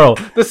Squirrel.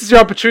 This is your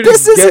opportunity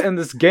to get in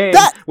this game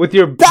with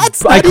your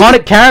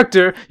iconic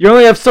character. You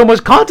only have so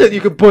much content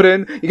you can put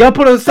in. You got to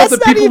put in stuff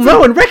that people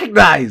know and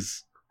recognize.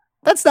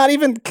 That's not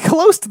even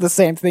close to the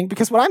same thing,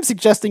 because what I'm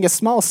suggesting is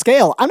small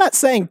scale. I'm not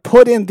saying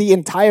put in the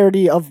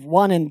entirety of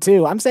 1 and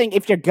 2. I'm saying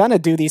if you're gonna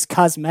do these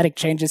cosmetic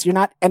changes,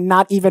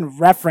 not even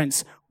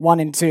reference 1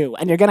 and 2,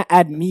 and you're gonna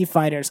add Mii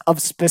fighters of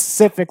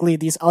specifically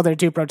these other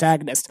two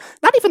protagonists,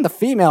 not even the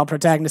female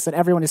protagonist that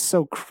everyone is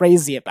so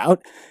crazy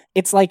about.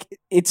 It's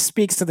it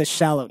speaks to the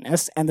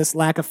shallowness and this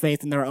lack of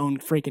faith in their own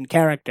freaking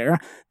character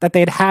that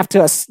they'd have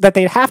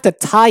to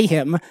tie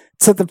him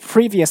to the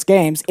previous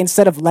games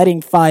instead of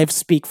letting 5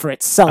 speak for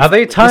itself. Are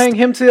they tying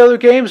him to the other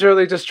games, or are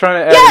they just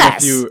trying to add a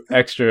few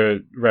extra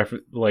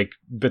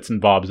bits and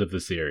bobs of the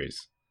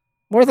series?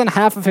 More than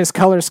half of his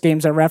color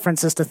schemes are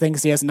references to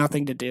things he has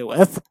nothing to do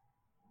with.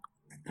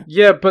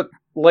 Yeah, but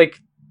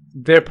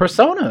their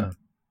Persona.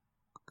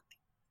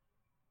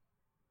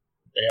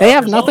 They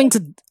have nothing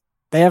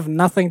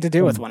to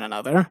do with one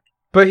another.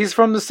 But he's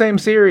from the same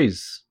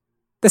series.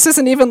 This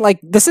isn't even like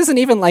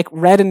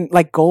red and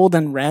gold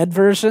and red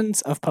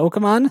versions of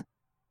Pokemon.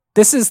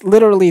 This is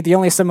literally the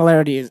only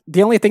similarity.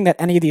 The only thing that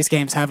any of these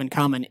games have in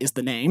common is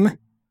the name.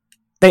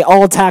 They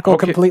all tackle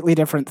completely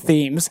different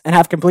themes and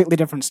have completely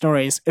different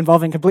stories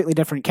involving completely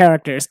different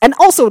characters. And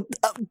also,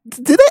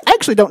 I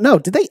actually don't know.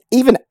 Did they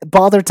even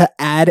bother to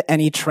add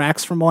any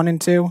tracks from 1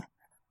 and 2?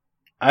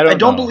 I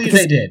don't believe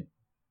they did.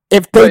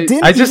 If they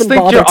didn't, I just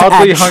think you're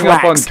oddly hung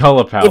up on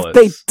color palettes. If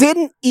they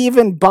didn't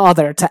even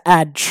bother to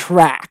add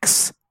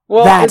tracks,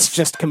 that's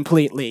just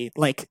completely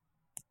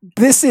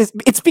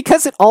it's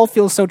because it all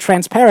feels so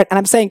transparent, and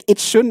I'm saying it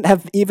shouldn't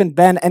have even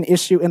been an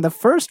issue in the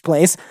first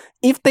place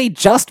if they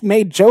just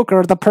made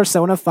Joker the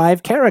Persona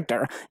 5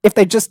 character. If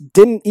they just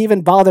didn't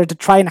even bother to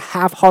try and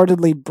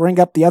half-heartedly bring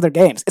up the other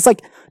games. It's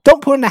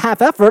don't put in a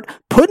half effort,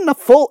 put in a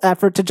full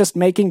effort to just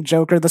making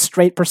Joker the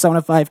straight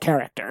Persona 5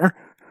 character.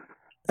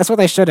 That's what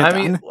they should have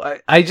done.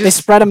 They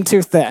spread them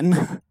too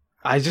thin.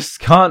 I just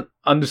can't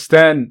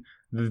understand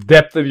the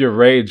depth of your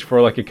rage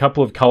for a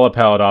couple of color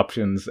palette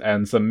options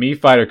and some Mii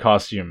Fighter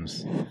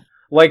costumes.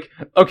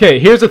 Okay,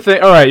 here's the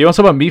thing. Alright, you want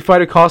to talk about Mii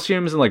Fighter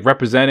costumes and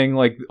representing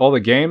all the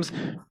games?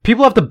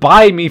 People have to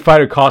buy Mii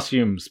Fighter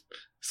costumes.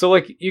 So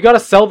you gotta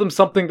sell them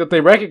something that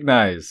they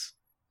recognize.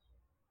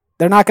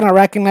 They're not going to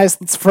recognize,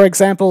 for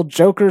example,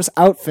 Joker's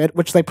outfit,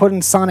 which they put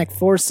in Sonic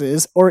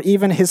Forces, or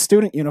even his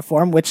student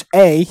uniform, which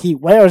A, he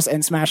wears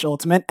in Smash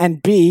Ultimate,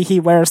 and B, he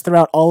wears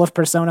throughout all of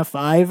Persona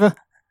 5.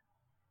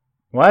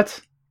 What?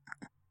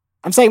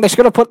 I'm saying they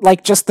should have put,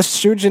 just the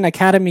Shujin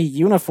Academy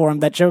uniform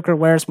that Joker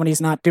wears when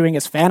he's not doing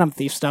his Phantom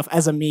Thief stuff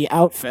as a Mii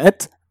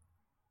outfit.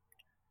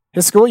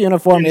 His school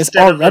uniform is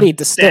already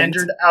distinct.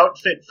 Standard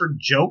outfit for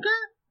Joker?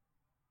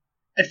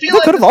 I feel they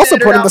could have also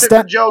put in the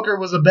for Joker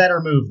was a better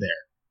move there.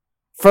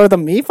 For the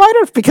Mii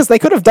Fighter? Because they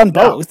could have done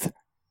both.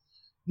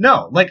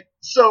 No,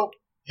 so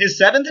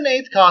his 7th and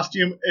 8th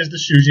costume is the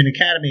Shujin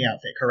Academy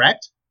outfit,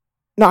 correct?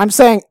 No, I'm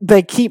saying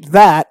they keep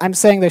that. I'm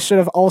saying they should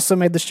have also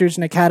made the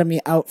Shujin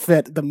Academy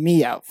outfit the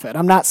Mii outfit.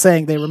 I'm not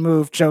saying they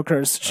removed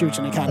Joker's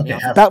Shujin Academy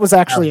outfit. That was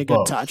actually a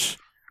good touch.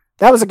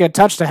 That was a good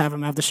touch to have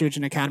him have the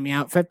Shujin Academy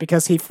outfit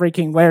because he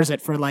freaking wears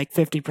it for like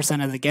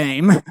 50% of the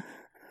game.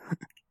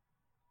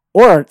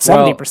 Or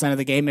 70% of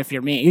the game if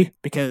you're me,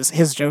 because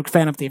his joke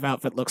Phantom Thief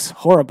outfit looks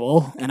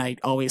horrible, and I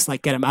always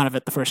like get him out of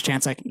it the first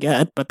chance I can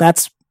get, but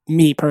that's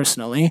me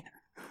personally.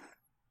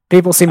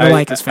 People seem to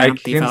like his Phantom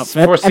Thief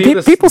outfit. And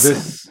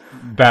this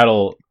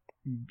battle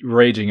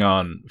raging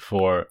on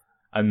for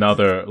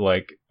another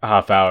like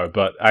half hour,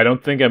 but I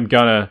don't think I'm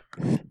gonna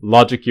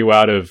logic you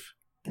out of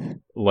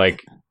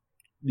like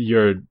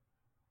your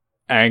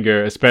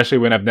anger, especially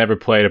when I've never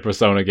played a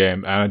Persona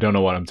game and I don't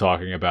know what I'm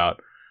talking about.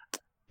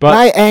 But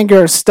my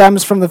anger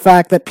stems from the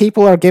fact that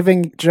people are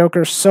giving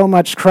Joker so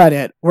much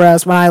credit,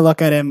 whereas when I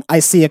look at him, I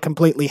see a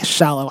completely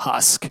shallow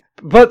husk.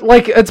 But,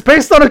 like, it's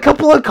based on a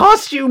couple of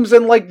costumes,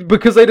 and, like,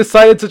 because they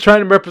decided to try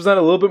and represent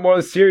a little bit more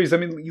of the series. I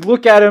mean, you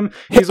look at him,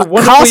 he's a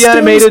wonderfully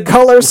animated,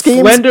 color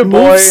schemes, slender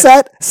boy.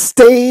 Moveset,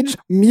 stage,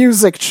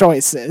 music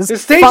choices.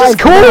 His stage is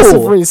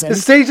cool!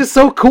 His stage is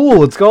so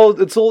cool. It's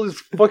all these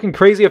fucking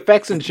crazy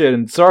effects and shit,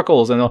 and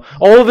circles, and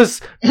all of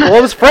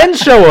his friends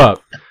show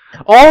up.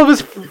 All of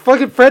his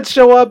fucking friends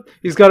show up.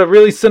 He's got a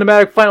really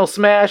cinematic final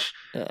smash.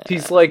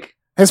 He's like...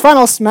 His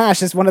final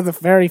smash is one of the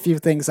very few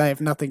things I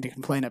have nothing to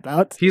complain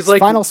about. He's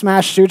like... Final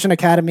smash, Shujin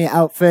Academy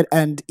outfit,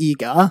 and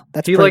Iga.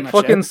 That's he like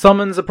fucking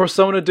summons a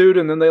Persona dude,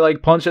 and then they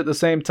like punch at the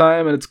same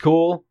time, and it's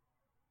cool.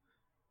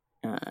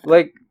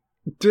 Like...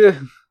 it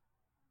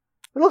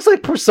looks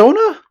like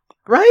Persona,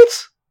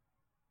 right?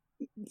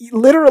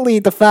 Literally,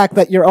 the fact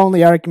that your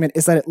only argument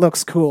is that it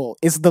looks cool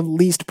is the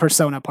least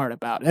Persona part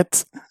about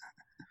it.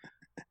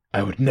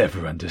 I would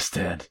never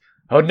understand.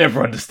 I would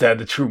never understand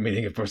the true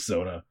meaning of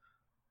Persona.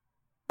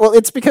 Well,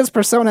 it's because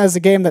Persona is a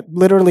game that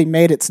literally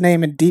made its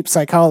name in deep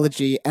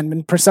psychology, and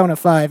in Persona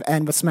 5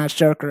 and with Smash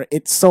Joker,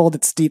 it sold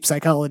its deep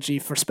psychology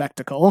for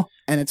spectacle,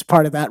 and it's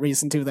part of that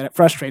reason, too, that it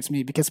frustrates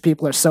me, because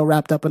people are so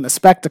wrapped up in the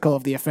spectacle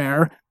of the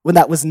affair, when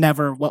that was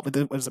never what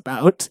it was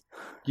about.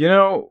 You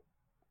want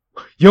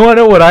to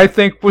know what I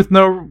think with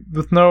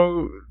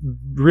no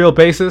real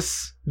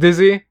basis,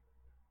 Dizzy?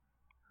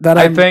 That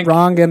I think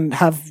wrong and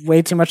have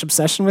way too much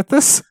obsession with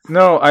this?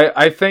 No,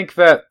 I think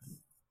that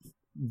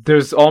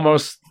there's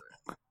almost...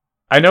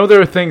 I know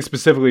there are things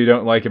specifically you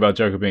don't like about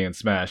Joker being in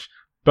Smash,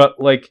 but,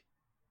 like,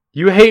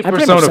 you hate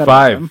Persona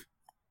 5.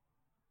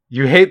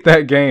 You hate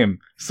that game.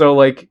 So,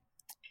 like,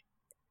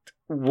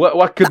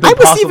 what could they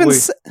possibly...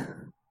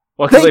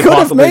 What could they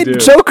possibly do?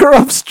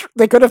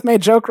 They could have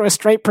made Joker a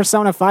straight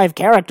Persona 5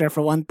 character,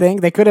 for one thing.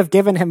 They could have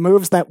given him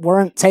moves that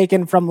weren't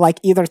taken from,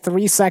 like, either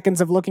 3 seconds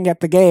of looking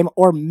at the game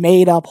or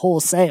made up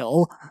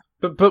wholesale.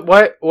 But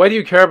why do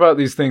you care about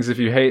these things if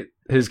you hate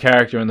his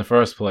character in the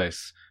first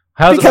place?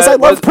 Because I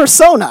love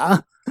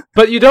Persona!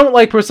 But you don't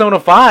like Persona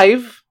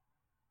 5?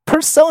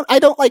 I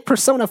don't like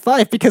Persona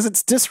 5 because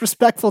it's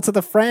disrespectful to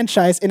the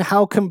franchise in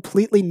how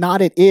completely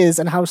not it is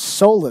and how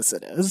soulless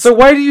it is. So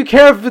why do you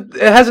care if it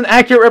has an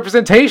accurate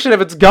representation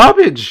if it's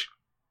garbage?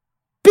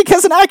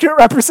 Because an accurate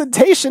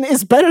representation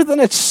is better than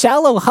a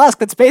shallow husk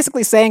that's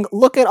basically saying,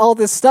 look at all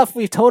this stuff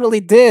we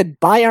totally did.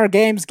 Buy our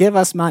games, give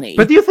us money.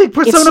 But do you think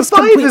Persona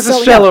 5 is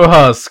a shallow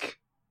husk?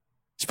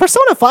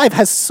 Persona 5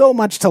 has so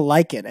much to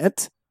like in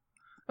it.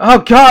 Oh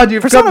god,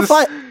 you've got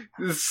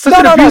such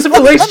an abusive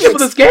relationship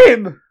with this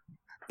game!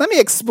 Let me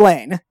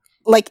explain.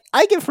 Like,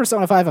 I give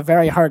Persona 5 a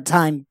very hard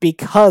time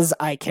because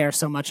I care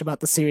so much about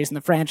the series and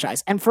the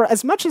franchise. And for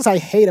as much as I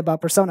hate about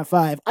Persona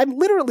 5, I'm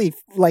literally,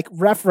 like,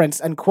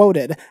 referenced and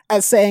quoted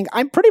as saying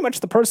I'm pretty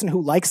much the person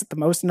who likes it the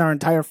most in our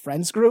entire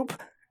friends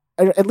group.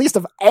 At least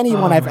of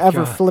anyone I've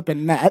ever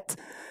flippin' met.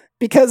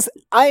 Because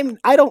I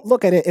don't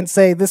look at it and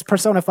say, this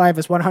Persona 5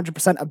 is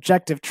 100%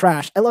 objective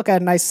trash. I look at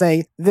it and I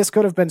say, this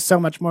could have been so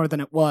much more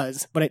than it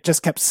was, but it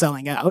just kept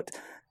selling out.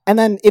 And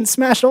then in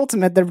Smash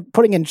Ultimate, they're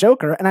putting in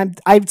Joker, and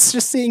I'm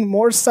just seeing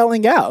more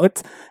selling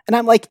out. And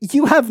I'm like,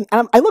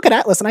 I look at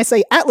Atlas and I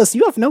say, Atlas,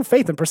 you have no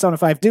faith in Persona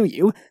 5, do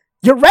you?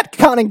 You're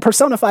retconning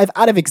Persona 5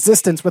 out of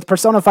existence with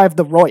Persona 5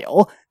 The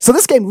Royal. So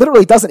this game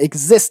literally doesn't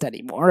exist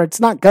anymore. It's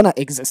not gonna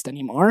exist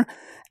anymore.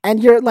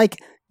 And you're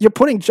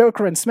putting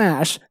Joker in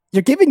Smash.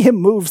 You're giving him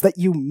moves that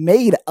you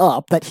made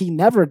up that he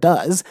never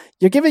does.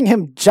 You're giving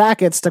him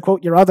jackets to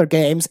quote your other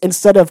games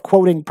instead of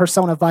quoting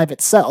Persona 5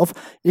 itself.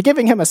 You're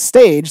giving him a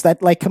stage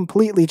that like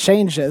completely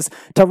changes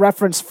to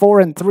reference 4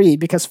 and 3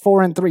 because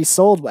 4 and 3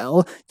 sold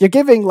well. You're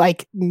giving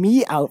like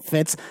me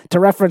outfits to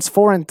reference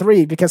 4 and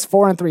 3 because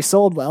 4 and 3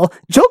 sold well.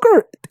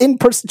 Joker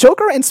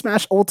in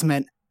Smash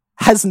Ultimate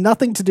has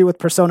nothing to do with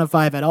Persona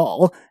 5 at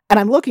all. And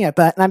I'm looking at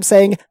that and I'm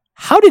saying,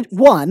 how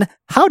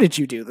did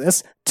you do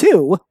this?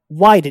 2,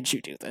 why did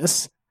you do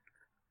this?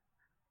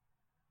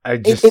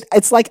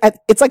 It's like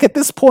at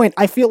this point,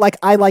 I feel like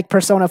I like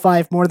Persona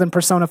 5 more than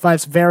Persona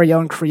 5's very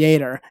own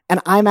creator, and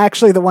I'm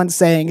actually the one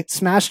saying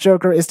Smash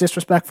Joker is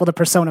disrespectful to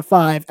Persona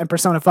 5, and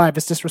Persona 5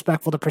 is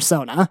disrespectful to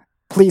Persona.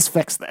 Please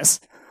fix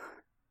this.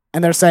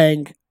 And they're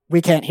saying,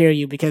 we can't hear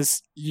you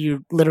because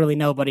you're literally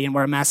nobody and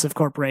we're a massive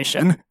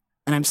corporation.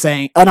 And I'm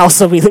saying, and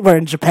also we're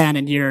in Japan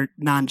and you're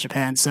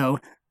non-Japan, so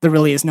there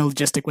really is no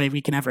logistic way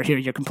we can ever hear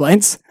your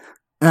complaints.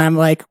 And I'm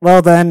like,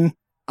 well then,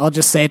 I'll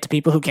just say it to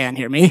people who can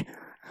hear me.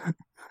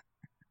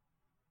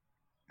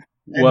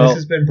 And this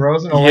has been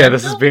Bros in a Landfill? Yeah,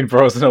 this has been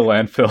Bros in a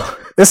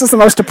Landfill. This is the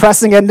most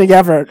depressing ending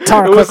ever.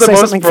 Tara, it was quick, the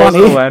say most something Bros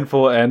in funny. a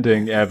Landfill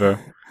ending ever.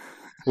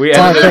 We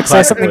Tara, ended quick, it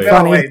say something perfectly.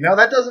 funny. Wait, no,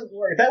 that doesn't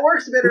work. That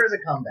works better as a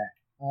comeback.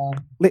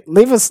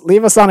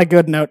 Leave us on a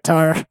good note,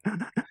 Tar.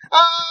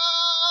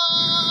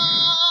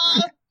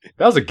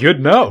 That was a good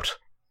note.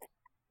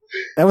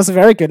 That was a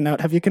very good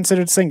note. Have you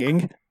considered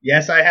singing?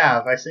 Yes, I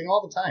have. I sing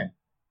all the time.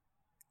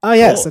 Oh,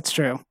 yes, Cool. that's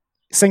true.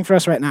 Sing for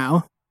us right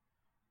now.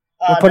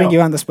 We're putting no.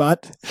 you on the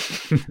spot.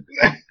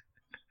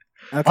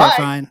 Okay, Bye.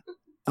 fine.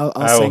 I'll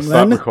I will sing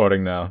stop then.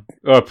 recording now.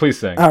 Oh, please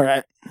sing. All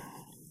right.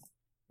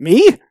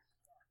 Me?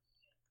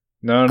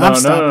 No. I'm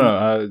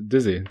stopping.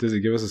 Dizzy,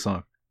 give us a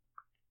song.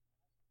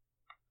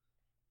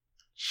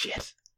 Shit.